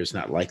registered voters,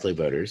 not likely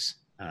voters.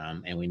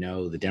 And we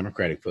know the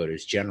Democratic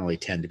voters generally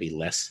tend to be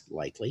less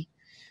likely.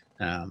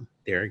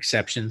 There are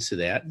exceptions to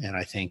that. And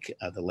I think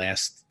the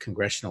last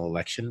congressional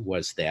election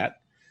was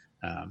that.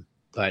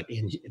 But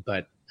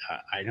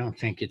I don't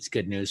think it's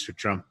good news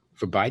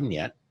for Biden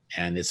yet.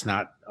 And it's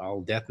not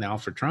all death knell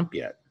for Trump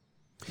yet,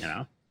 you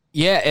know?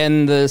 Yeah,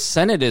 and the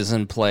Senate is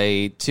in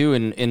play, too,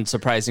 in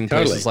surprising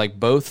places. Like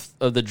both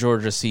of the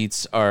Georgia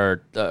seats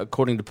are,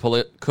 according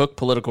to Cook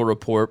Political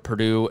Report,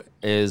 Purdue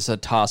is a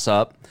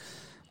toss-up.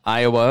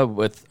 Iowa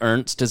with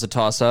Ernst is a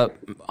toss-up.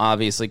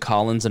 Obviously,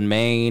 Collins in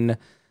Maine.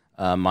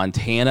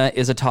 Montana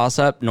is a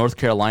toss-up. North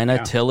Carolina,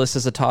 Tillis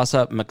is a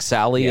toss-up.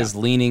 McSally is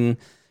leaning.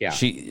 Yeah,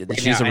 she's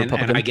a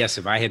Republican. And I guess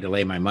if I had to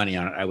lay my money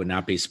on it, I would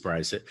not be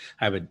surprised.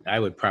 I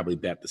would probably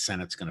bet the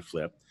Senate's going to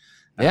flip.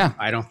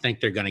 I don't think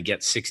they're going to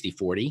get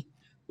 60-40,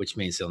 which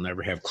means they'll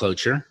never have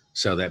cloture.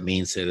 So that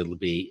means that it'll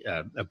be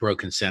a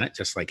broken Senate,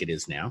 just like it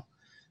is now.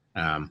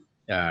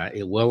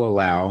 It will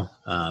allow,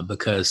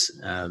 because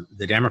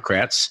the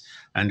Democrats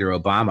under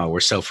Obama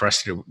were so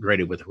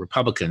frustrated with the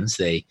Republicans,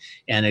 they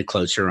ended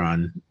cloture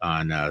on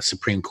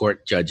Supreme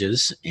Court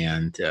judges,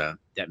 and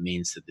that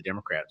means that the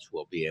Democrats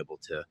will be able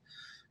to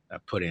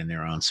put in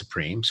their own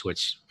Supremes,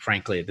 which,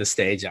 frankly, at this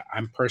stage,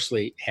 I'm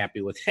personally happy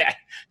with that.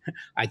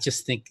 I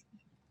just think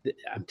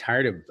I'm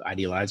tired of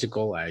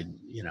ideological.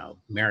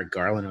 Merrick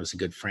Garland was a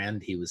good friend.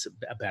 He was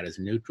about as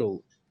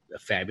neutral, a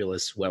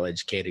fabulous,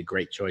 well-educated,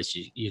 great choice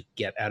you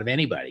get out of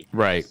anybody.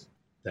 Right.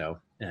 So,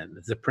 and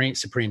the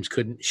Supremes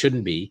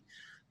shouldn't be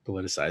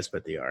politicized,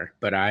 but they are.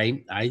 But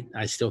I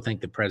still think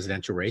the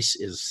presidential race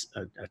is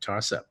a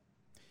toss-up.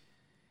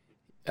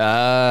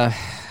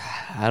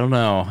 I don't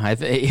know.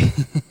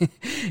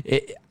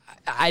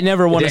 I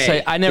never want to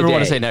say. I never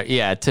want to say no.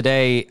 Yeah,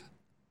 today,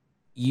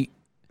 you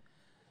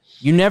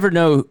never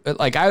know.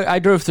 Like I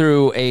drove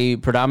through a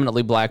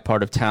predominantly black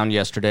part of town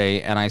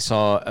yesterday, and I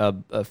saw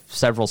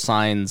several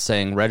signs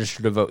saying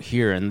 "register to vote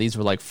here," and these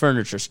were like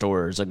furniture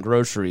stores and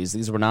groceries.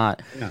 These were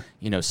not,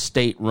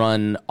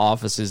 state-run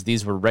offices.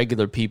 These were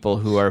regular people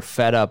who are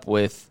fed up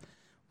with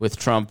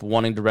Trump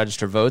wanting to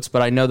register votes.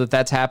 But I know that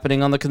that's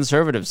happening on the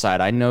conservative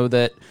side. I know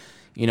that.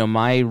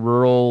 My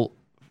rural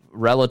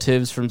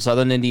relatives from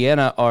southern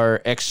Indiana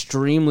are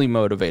extremely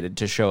motivated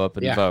to show up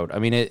and vote. I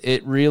mean,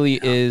 it really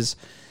is.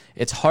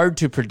 It's hard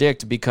to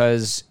predict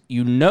because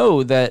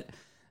that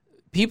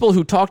people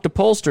who talk to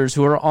pollsters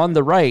who are on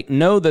the right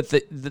know that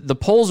the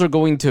polls are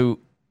going to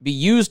be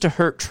used to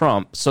hurt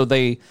Trump. So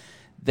they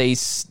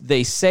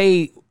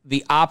say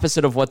the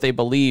opposite of what they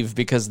believe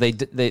because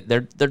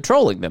they're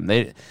trolling them.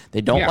 They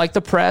don't like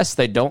the press.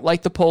 They don't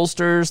like the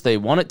pollsters. They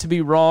want it to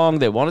be wrong.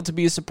 They want it to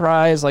be a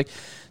surprise.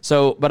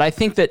 But I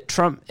think that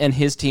Trump and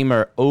his team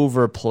are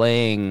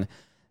overplaying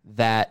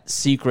that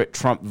secret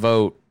Trump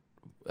vote.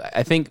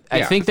 I think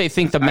they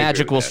think the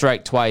magic will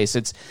strike twice.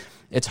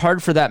 It's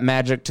hard for that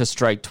magic to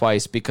strike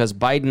twice because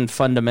Biden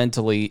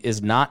fundamentally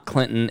is not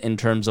Clinton in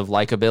terms of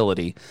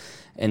likability,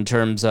 in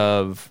terms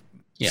of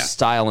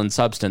style and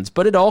substance,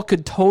 but it all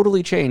could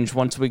totally change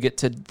once we get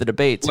to the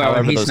debates.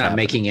 Well, he's not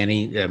making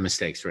any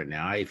mistakes right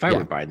now. If I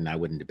were Biden, I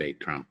wouldn't debate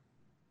Trump.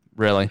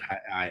 Really?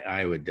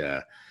 I would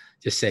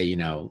just say,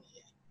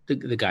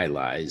 the guy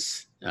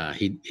lies.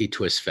 He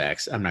twists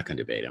facts. I'm not going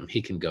to debate him.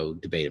 He can go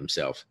debate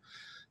himself.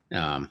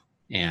 Going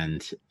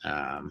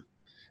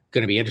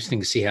to be interesting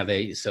to see how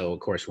so of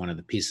course, one of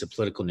the pieces of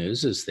political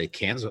news is they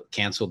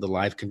canceled the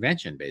live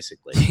convention,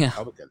 basically.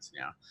 Republicans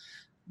now.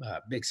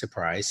 Big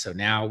surprise. So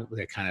now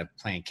they're kind of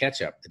playing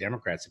catch up. The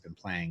Democrats have been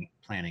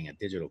planning a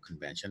digital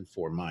convention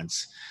 4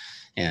 months.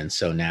 And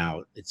so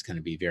now it's going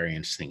to be very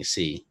interesting to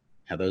see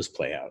how those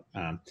play out.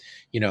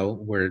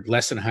 We're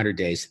less than 100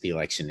 days to the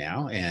election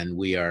now, and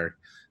we are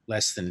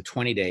less than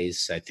 20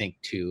 days, I think,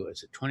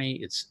 is it 20?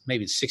 It's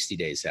maybe 60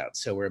 days out.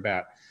 So we're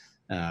about,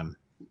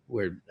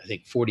 we're, I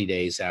think, 40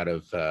 days out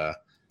of,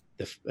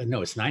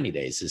 it's 90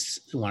 days. Is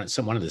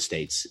one of the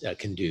states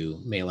can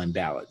do mail-in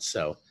ballots.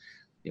 So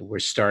we're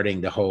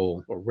starting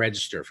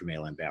register for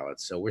mail-in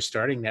ballots. So we're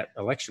starting that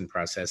election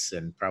process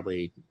in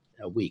probably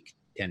a week,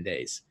 10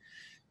 days.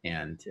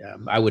 And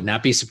I would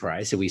not be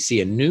surprised if we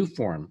see a new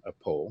form of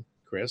poll,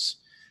 Chris.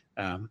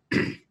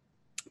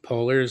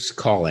 Pollers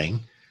calling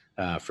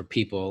for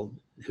people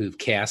who've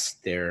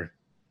cast their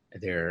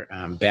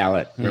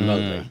ballot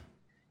remotely.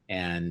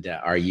 And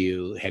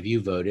have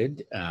you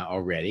voted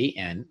already?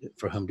 And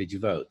for whom did you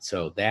vote?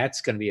 So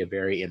that's going to be a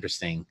very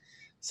interesting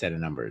set of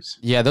numbers.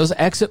 Yeah, those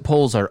exit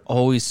polls are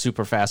always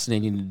super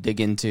fascinating to dig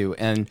into.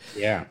 And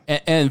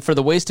for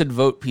the wasted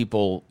vote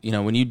people,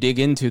 when you dig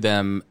into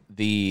them,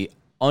 the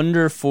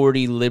under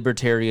 40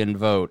 libertarian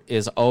vote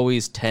is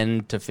always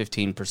 10 to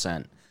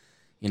 15%.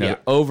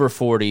 Over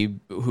 40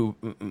 who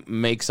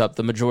makes up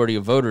the majority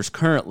of voters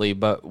currently.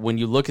 But when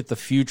you look at the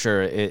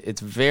future,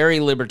 it's very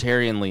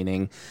libertarian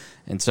leaning.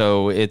 And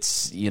so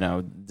it's,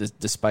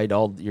 despite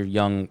all your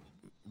young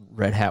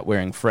red hat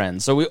wearing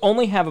friends. So we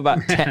only have about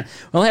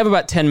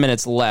 10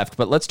 minutes left,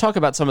 but let's talk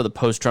about some of the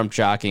post-Trump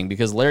jockeying,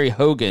 because Larry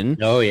Hogan,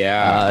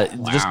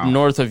 just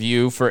north of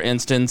you, for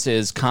instance,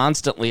 is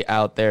constantly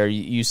out there.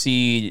 You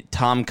see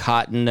Tom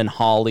Cotton and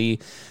Hawley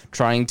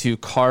trying to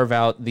carve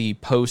out the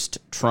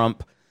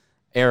post-Trump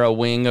era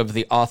wing of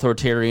the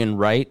authoritarian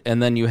right,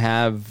 and then you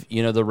have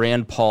the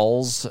Rand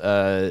Pauls,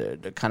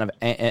 kind of,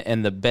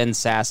 and the Ben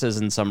Sasses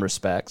in some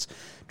respects,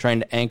 trying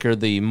to anchor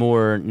the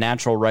more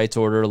natural rights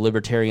order,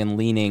 libertarian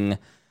leaning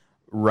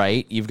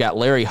right. You've got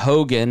Larry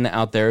Hogan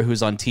out there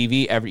who's on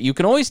TV. You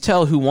can always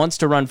tell who wants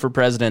to run for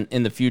president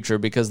in the future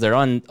because they're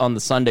on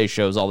the Sunday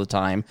shows all the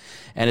time,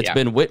 and it's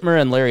been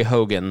Whitmer and Larry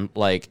Hogan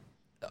like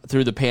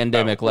through the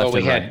pandemic.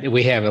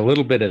 We have a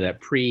little bit of that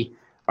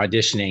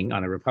auditioning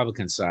on the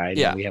Republican side.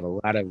 Yeah. And we have a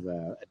lot of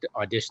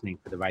auditioning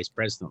for the vice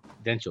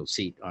presidential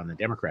seat on the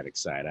Democratic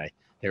side.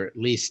 There are at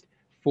least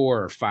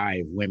 4 or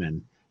 5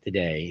 women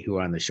today who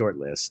are on the short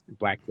list,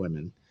 black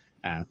women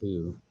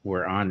who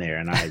were on there.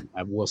 And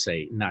I will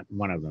say not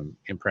one of them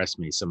impressed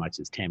me so much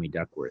as Tammy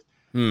Duckworth.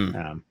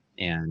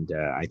 And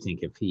I think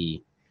if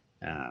he,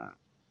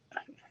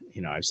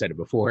 I've said it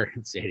before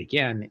and say it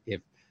again,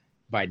 if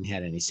Biden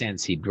had any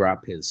sense, he'd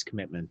drop his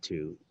commitment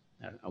to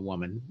a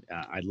woman.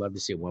 I'd love to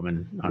see a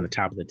woman on the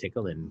top of the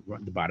ticket and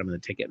the bottom of the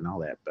ticket and all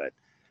that. But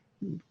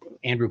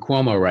Andrew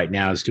Cuomo right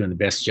now is doing the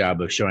best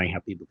job of showing how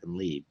people can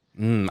lead.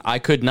 I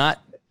could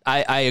not.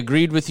 I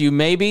agreed with you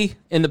maybe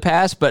in the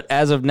past, but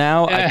as of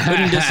now, I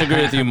couldn't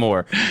disagree with you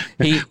more.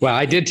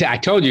 I did. I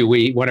told you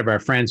one of our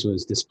friends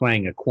was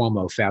displaying a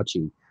Cuomo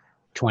Fauci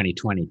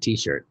 2020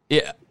 T-shirt.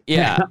 Yeah.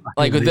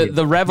 Like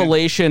the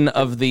revelation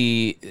of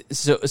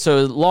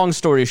so long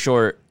story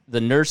short,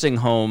 the nursing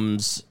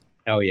homes.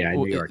 Oh yeah,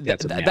 in New York.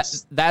 That's a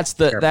mess. That's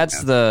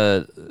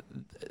the.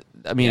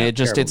 I mean,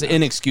 it's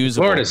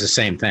inexcusable. Florida's the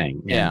same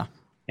thing. Yeah.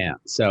 Yeah.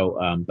 So,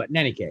 but in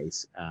any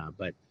case,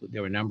 but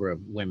there were a number of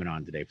women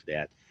on today for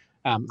that.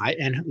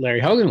 And Larry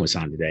Hogan was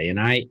on today, and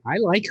I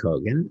like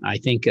Hogan. I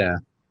think,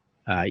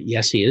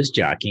 yes, he is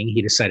jockeying.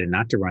 He decided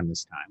not to run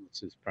this time,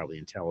 which is probably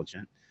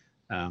intelligent.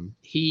 I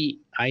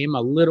am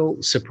a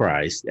little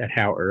surprised at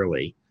how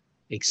early,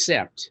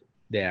 except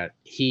that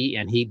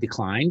he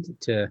declined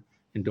to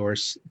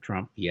endorse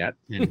Trump yet,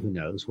 and who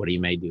knows what he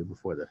may do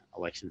before the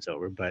election's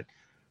over. But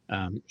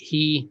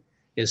he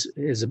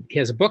has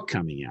a book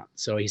coming out,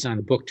 so he's on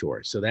a book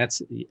tour. So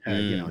that's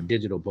a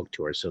digital book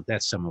tour. So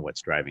that's some of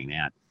what's driving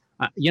that.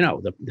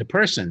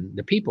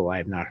 The people I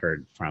have not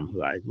heard from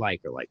who I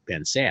like are like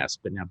Ben Sasse,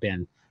 but now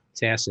Ben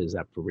Sasse is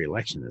up for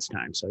re-election this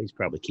time, so he's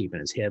probably keeping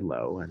his head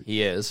low. And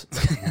he is,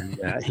 and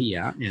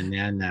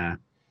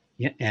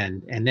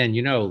then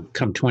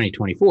come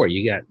 2024,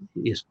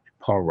 is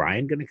Paul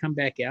Ryan going to come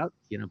back out?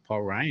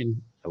 Paul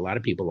Ryan, a lot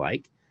of people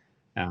like.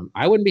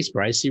 I wouldn't be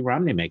surprised to see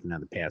Romney make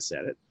another pass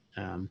at it,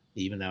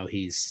 even though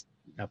he's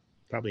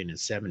probably in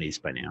his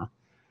 70s by now.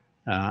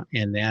 But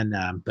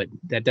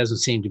that doesn't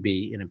seem to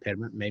be an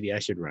impediment. Maybe I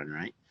should run,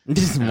 right?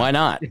 Why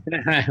not?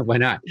 Why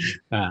not?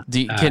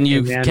 Can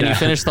you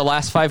finish the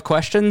last 5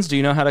 questions? Do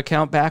you know how to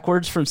count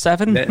backwards from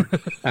 7?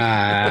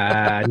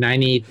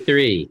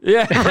 93.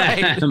 Yeah,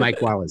 right.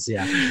 Mike Wallace.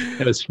 Yeah,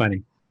 that was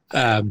funny.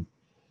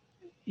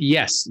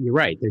 Yes, you're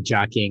right. They're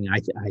jockeying.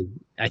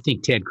 I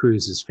think Ted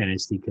Cruz is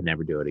finished. He could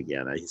never do it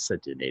again. He's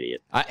such an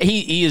idiot.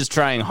 He is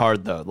trying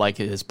hard though, like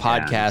his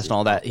podcast and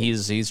all that.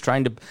 He's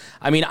trying to.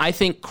 I mean, I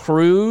think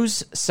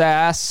Cruz,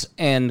 Sasse,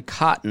 and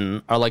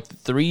Cotton are like the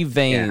 3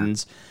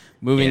 veins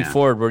moving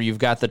forward. Where you've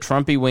got the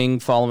Trumpy wing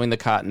following the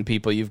Cotton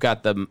people. You've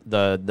got the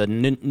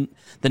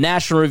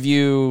National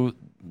Review,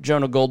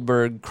 Jonah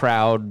Goldberg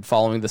crowd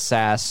following the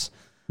Sasse.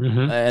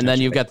 And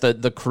then you've got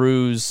the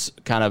Cruz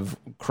kind of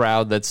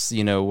crowd that's,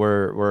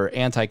 we're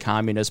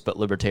anti-communist but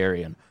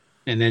libertarian.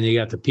 And then you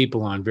got the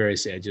people on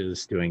various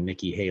edges doing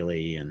Nikki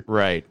Haley and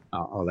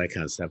all that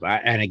kind of stuff.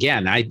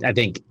 I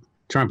think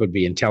Trump would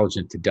be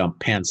intelligent to dump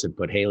Pence and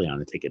put Haley on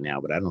the ticket now,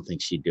 but I don't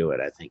think she'd do it.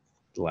 I think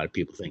a lot of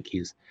people think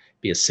he's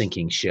be a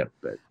sinking ship,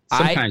 but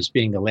sometimes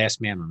being the last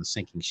man on the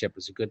sinking ship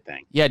is a good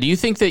thing. Yeah. Do you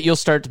think that you'll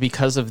start to,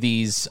 because of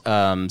these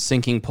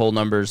sinking poll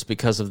numbers,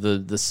 because of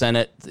the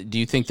Senate, do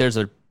you think there's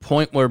a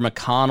point where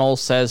McConnell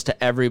says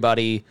to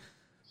everybody,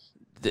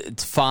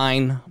 it's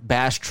fine,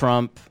 bash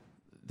Trump,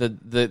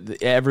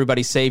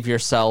 everybody save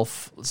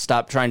yourself,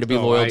 stop trying to be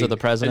loyal to the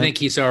president? I think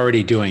he's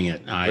already doing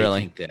it. I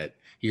think that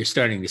you're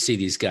starting to see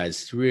these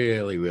guys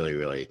really, really,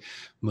 really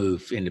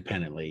move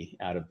independently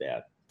out of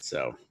that.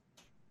 So,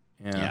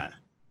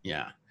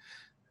 yeah.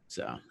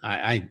 So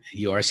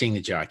you are seeing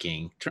the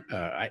jockeying.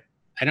 I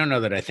don't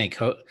know that I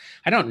think,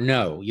 I don't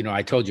know.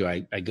 I told you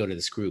I go to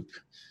this group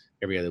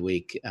every other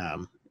week.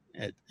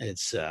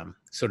 It's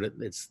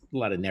it's a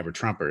lot of never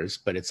Trumpers,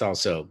 but it's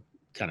also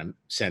kind of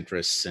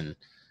centrists and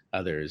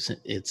others.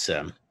 It's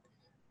I've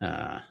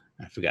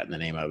forgotten the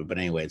name of it, but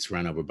anyway, it's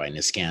run over by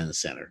Niskanen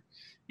Center,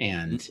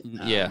 and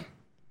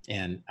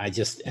and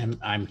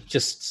I'm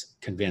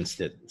just convinced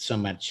that so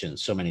much and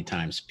so many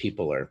times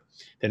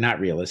they're not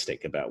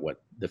realistic about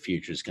what the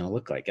future is going to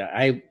look like.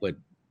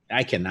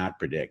 I cannot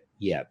predict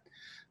yet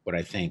what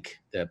I think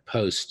the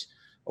post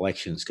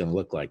election is going to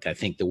look like. I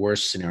think the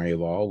worst scenario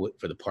of all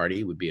for the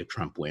party would be if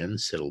Trump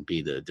wins. It'll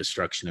be the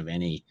destruction of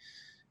any,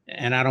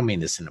 and I don't mean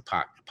this in an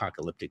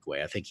apocalyptic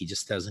way. I think he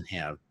just doesn't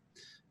have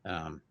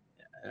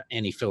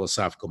any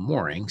philosophical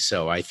mooring.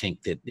 So I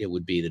think that it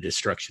would be the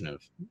destruction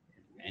of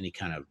any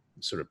kind of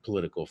sort of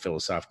political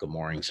philosophical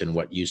moorings in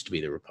what used to be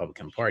the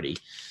Republican Party.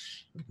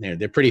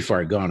 They're pretty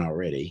far gone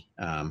already.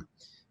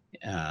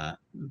 But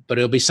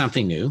it'll be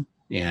something new.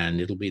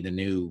 And it'll be the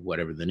new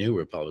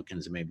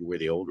Republicans, and maybe we're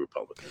the old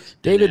Republicans.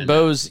 David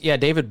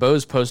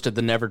Bose posted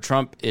the Never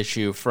Trump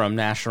issue from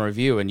National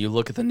Review, and you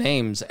look at the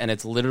names, and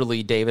it's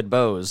literally David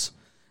Bose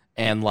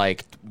and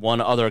like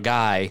one other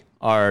guy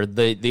are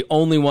the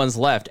only ones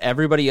left.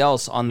 Everybody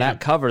else on that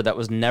cover that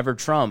was Never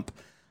Trump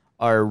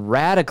are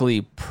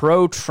radically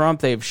pro-Trump.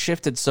 They've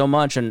shifted so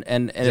much, and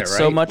it's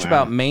so much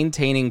about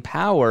maintaining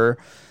power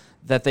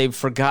that they've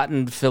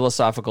forgotten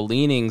philosophical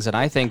leanings. And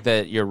I think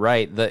that you're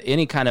right.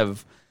 Any kind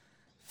of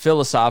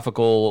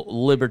philosophical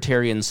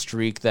libertarian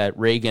streak that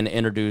Reagan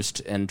introduced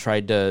and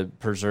tried to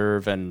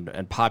preserve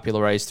and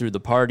popularize through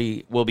the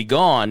party will be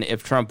gone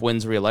if Trump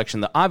wins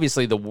re-election.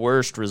 Obviously, the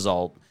worst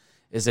result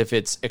is if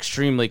it's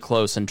extremely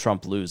close and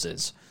Trump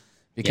loses,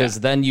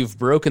 because then you've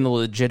broken the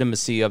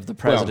legitimacy of the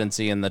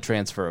presidency and the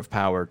transfer of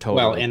power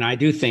totally. Well, and I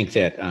do think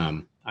that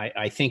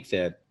I think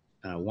that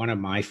one of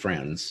my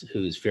friends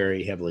who's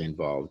very heavily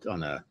involved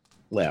on the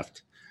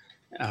left,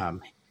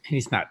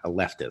 he's not a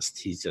leftist,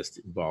 he's just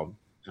involved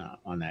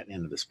on that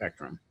end of the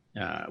spectrum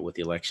with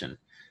the election.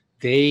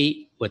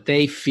 What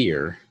they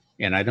fear,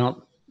 and I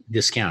don't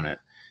discount it,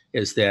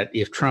 is that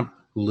if Trump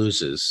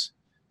loses,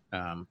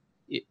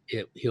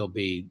 he'll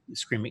be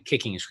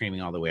kicking and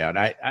screaming all the way out.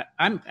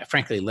 I'm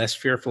frankly less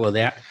fearful of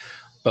that,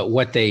 but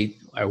what they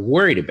are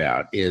worried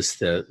about is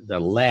the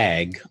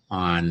lag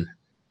on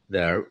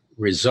the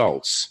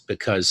results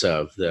because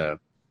of the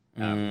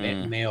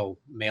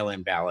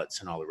mail-in ballots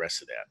and all the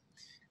rest of that.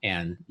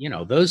 And,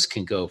 those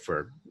can go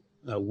for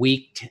a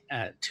week,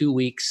 2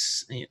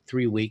 weeks,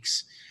 3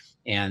 weeks,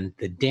 and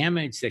the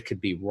damage that could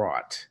be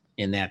wrought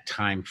in that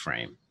time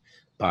frame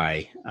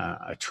by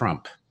a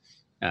Trump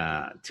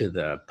to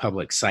the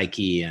public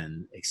psyche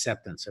and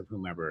acceptance of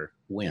whomever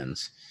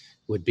wins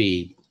would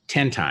be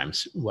 10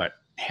 times what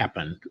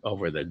happened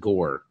over the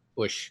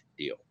Gore-Bush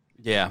deal.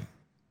 Yeah.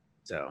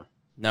 So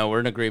no,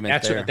 we're in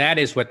agreement there. That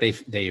is what they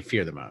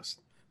fear the most.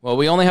 Well,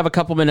 we only have a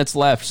couple minutes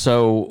left,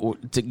 so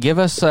to give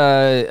us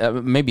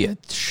maybe a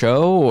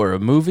show or a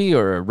movie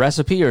or a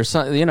recipe or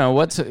something,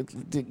 what's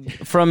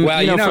from.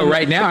 Well,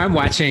 right now I'm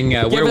watching.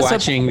 We're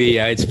watching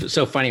it's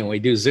so funny when we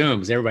do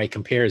Zooms. Everybody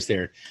compares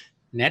their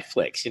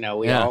Netflix.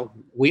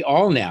 We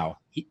all now,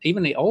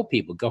 even the old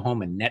people, go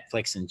home and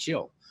Netflix and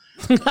chill.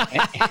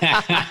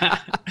 I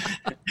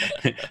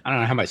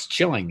don't know how much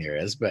chilling there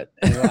is, but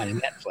there's a lot of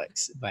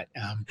Netflix. But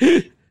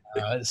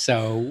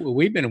so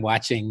we've been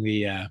watching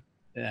the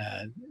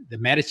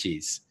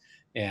Medicis,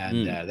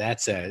 and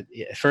that's at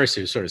first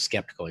it was sort of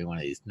skeptical. You want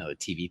to use the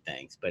TV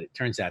things, but it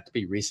turns out to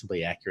be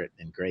reasonably accurate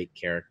and great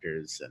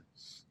characters,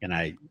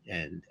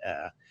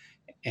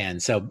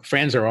 and so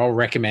friends are all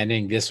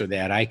recommending this or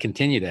that. I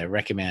continue to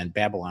recommend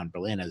Babylon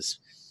Berlin as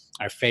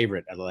our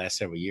favorite of the last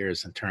several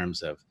years in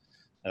terms of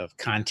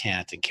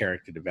content and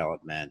character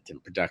development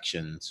and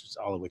productions,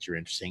 all of which are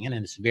interesting, and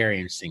it's a very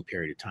interesting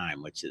period of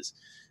time, which is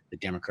the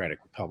Democratic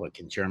Republic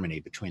in Germany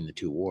between the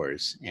two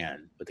wars,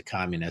 and with the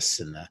communists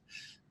and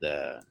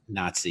the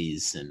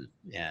Nazis and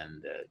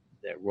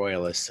the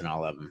royalists and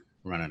all of them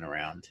running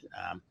around.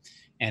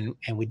 And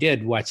we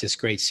did watch this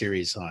great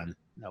series on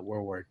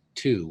World War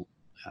II,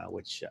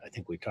 which I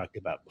think we talked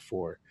about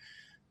before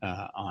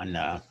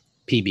on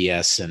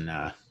PBS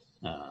and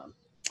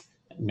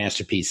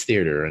Masterpiece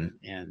Theater,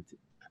 and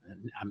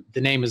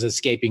the name is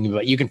escaping me,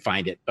 but you can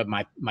find it. But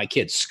my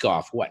kids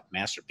scoff, what,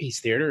 Masterpiece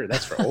Theater?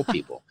 That's for old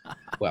people.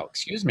 Well,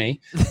 excuse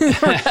me.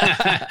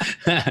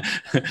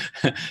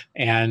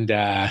 And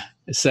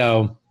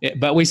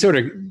but we sort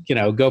of,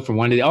 go from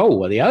one to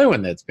the, the other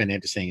one that's been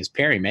interesting is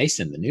Perry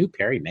Mason, the new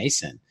Perry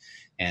Mason.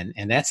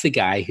 And that's the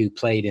guy who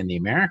played in The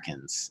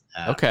Americans.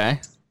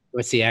 Okay.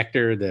 What's the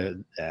actor?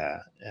 The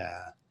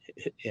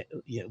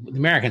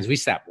Americans, we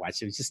stopped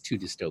watching. It was just too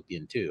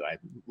dystopian too. I'm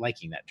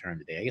liking that term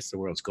today. I guess the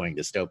world's going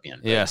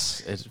dystopian. But,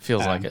 yes, it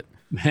feels like it.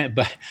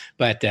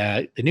 But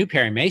the new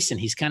Perry Mason,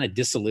 he's kind of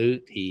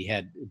dissolute. He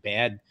had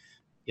bad,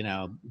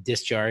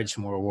 discharge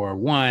from World War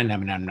I. I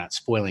mean, I'm not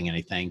spoiling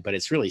anything, but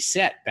it's really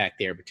set back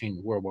there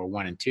between World War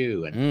I and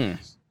II,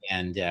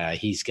 and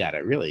he's got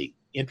a really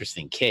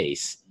interesting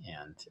case.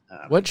 And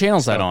what channel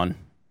is that on?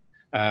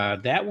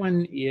 That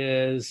one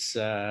is.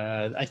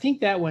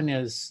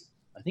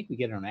 I think we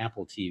get it on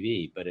Apple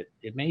TV, but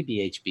it may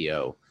be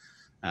HBO.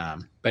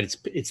 But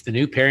it's the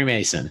new Perry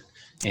Mason,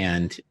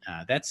 and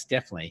that's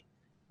definitely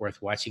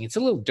worth watching. It's a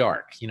little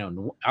dark,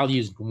 I'll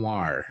use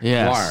noir.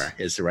 Yes. Noir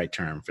is the right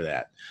term for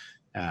that.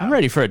 I'm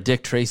ready for a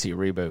Dick Tracy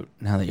reboot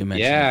now that you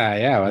mentioned it.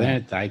 Yeah.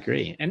 Well, I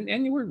agree.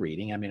 And we're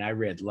reading. I mean, I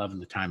read Love in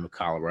the Time of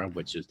Cholera,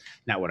 which is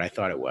not what I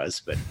thought it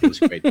was, but it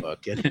was a great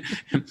book and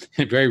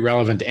very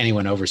relevant to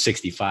anyone over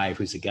 65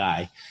 who's a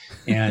guy.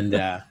 And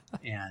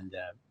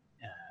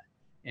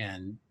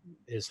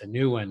there's a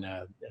new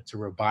one. It's a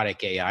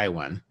robotic AI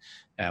one,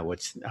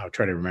 which I'll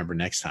try to remember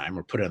next time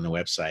or put it on the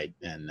website.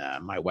 And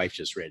my wife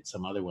just read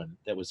some other one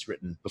that was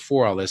written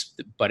before all this,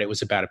 but it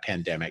was about a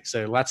pandemic.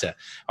 So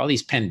all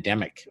these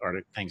pandemic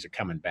things are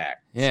coming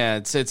back. Yeah,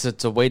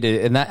 it's a way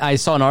to, and I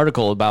saw an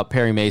article about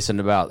Perry Mason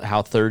about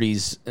how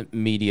 30s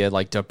media,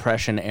 like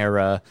Depression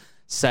era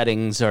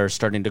settings, are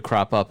starting to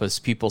crop up as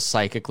people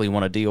psychically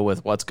want to deal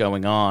with what's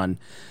going on.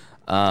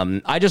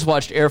 I just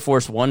watched Air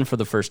Force One for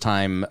the first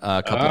time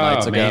a couple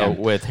nights ago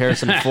with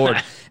Harrison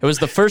Ford. It was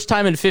the first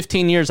time in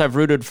 15 years I've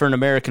rooted for an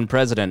American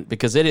president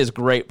because it is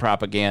great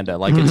propaganda.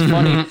 Like it's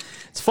funny.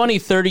 It's funny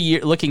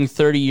looking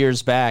 30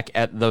 years back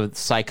at the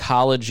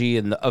psychology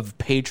and of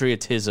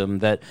patriotism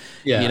that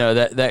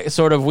that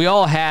sort of we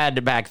all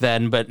had back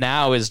then, but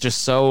now is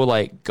just so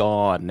like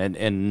gone.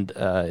 And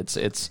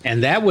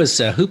that was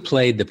who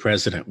played the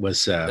president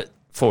was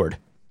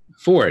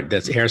Ford,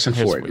 that's Harrison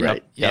Ford,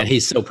 right? Yep. And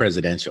he's so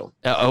presidential.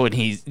 And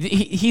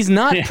he's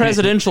not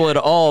presidential at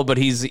all, but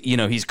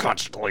he's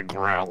constantly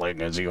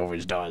growling as he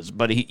always does.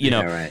 But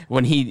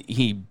when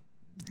he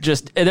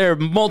just there are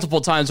multiple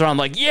times where I'm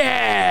like,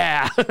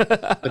 yeah.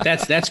 But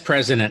that's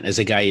president as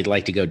a guy you'd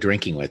like to go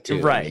drinking with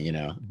too, right? I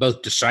mean,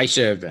 both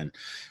decisive and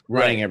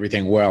running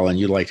everything well, and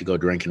you'd like to go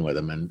drinking with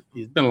him. And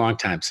it's been a long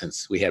time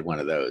since we had one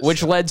of those.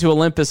 Which led to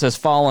Olympus Has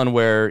Fallen,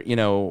 where,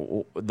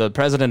 the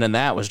president in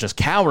that was just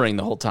cowering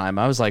the whole time.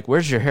 I was like,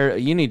 where's your hair?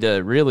 We need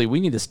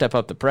to step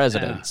up the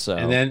president. Yeah. So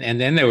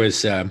and then there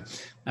was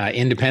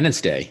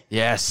Independence Day.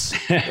 Yes.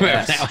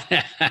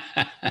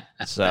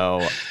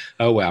 So.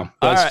 Oh, well.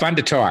 It's fun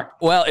to talk.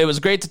 Well, it was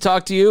great to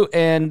talk to you,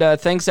 and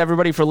thanks,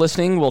 everybody, for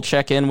listening. We'll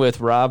check in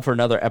with Rob for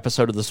another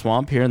episode of The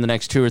Swamp here in the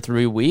next 2 or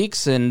 3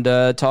 weeks and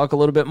talk a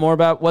little bit more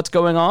about what's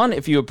going on.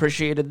 If you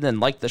appreciated and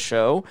liked the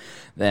show,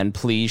 then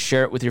please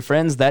share it with your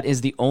friends. That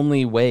is the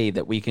only way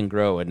that we can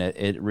grow, and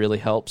it really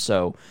helps.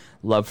 So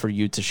love for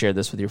you to share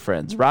this with your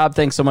friends. Rob,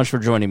 thanks so much for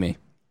joining me.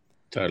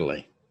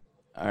 Totally.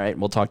 All right,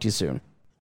 we'll talk to you soon.